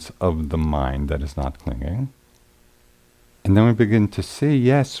experience of the mind that is not clinging. And then we begin to see,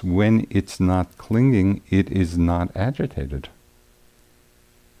 yes, when it's not clinging, it is not agitated.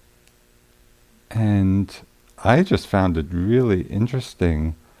 And I just found it really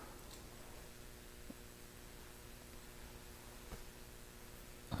interesting.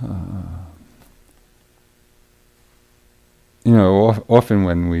 Often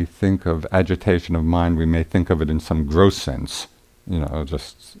when we think of agitation of mind, we may think of it in some gross sense,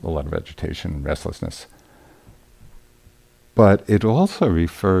 just a lot of agitation and restlessness. But it also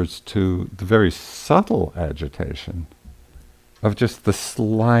refers to the very subtle agitation of just the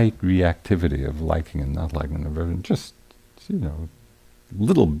slight reactivity of liking and not liking, of just,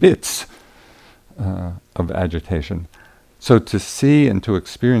 little bits of agitation. So to see and to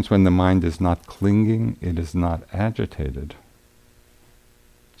experience when the mind is not clinging, it is not agitated.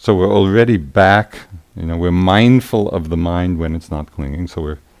 So we're already back, we're mindful of the mind when it's not clinging, so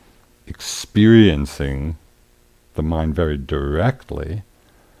we're experiencing the mind very directly,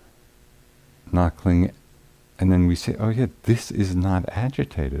 not clinging, and then we say, oh yeah, this is not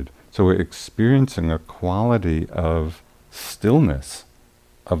agitated. So we're experiencing a quality of stillness,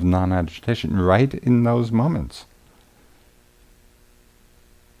 of non-agitation, right in those moments.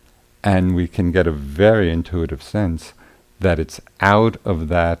 And we can get a very intuitive sense that it's out of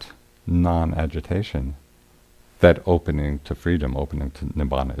that non-agitation that opening to freedom, opening to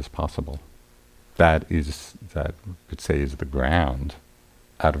nibbana is possible. That we could say is the ground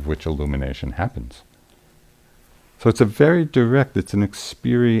out of which illumination happens. So it's a very direct, it's an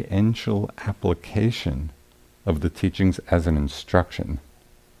experiential application of the teachings as an instruction,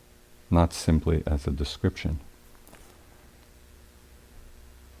 not simply as a description.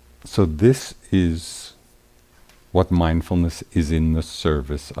 So this is what mindfulness is in the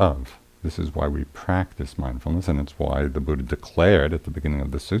service of. This is why we practice mindfulness, and it's why the Buddha declared at the beginning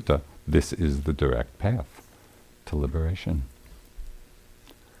of the sutta, this is the direct path to liberation.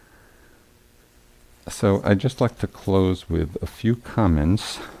 So I'd just like to close with a few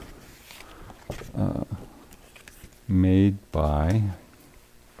comments made by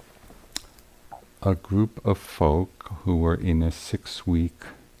a group of folk who were in a 6-week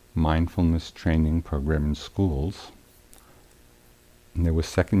mindfulness training program in schools. And they were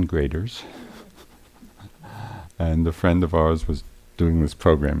second graders. And a friend of ours was doing this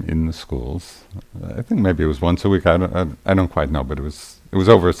program in the schools. I think maybe it was once a week. I don't quite know, but it was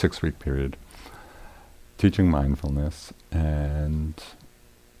over a 6-week period, teaching mindfulness. And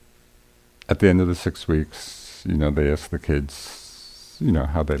at the end of the 6 weeks, they asked the kids,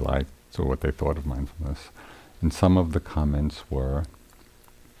 how they liked or what they thought of mindfulness. And some of the comments were,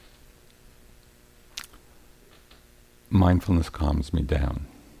 mindfulness calms me down.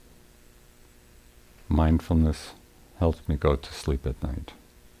 Mindfulness helps me go to sleep at night.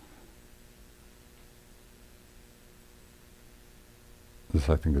 This,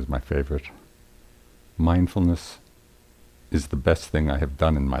 I think, is my favorite. Mindfulness is the best thing I have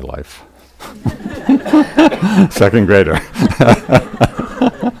done in my life. Second grader.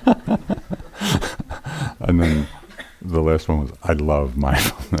 And then the last one was, I love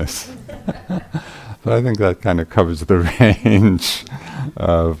mindfulness. So I think that kind of covers the range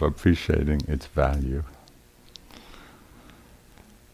of appreciating its value.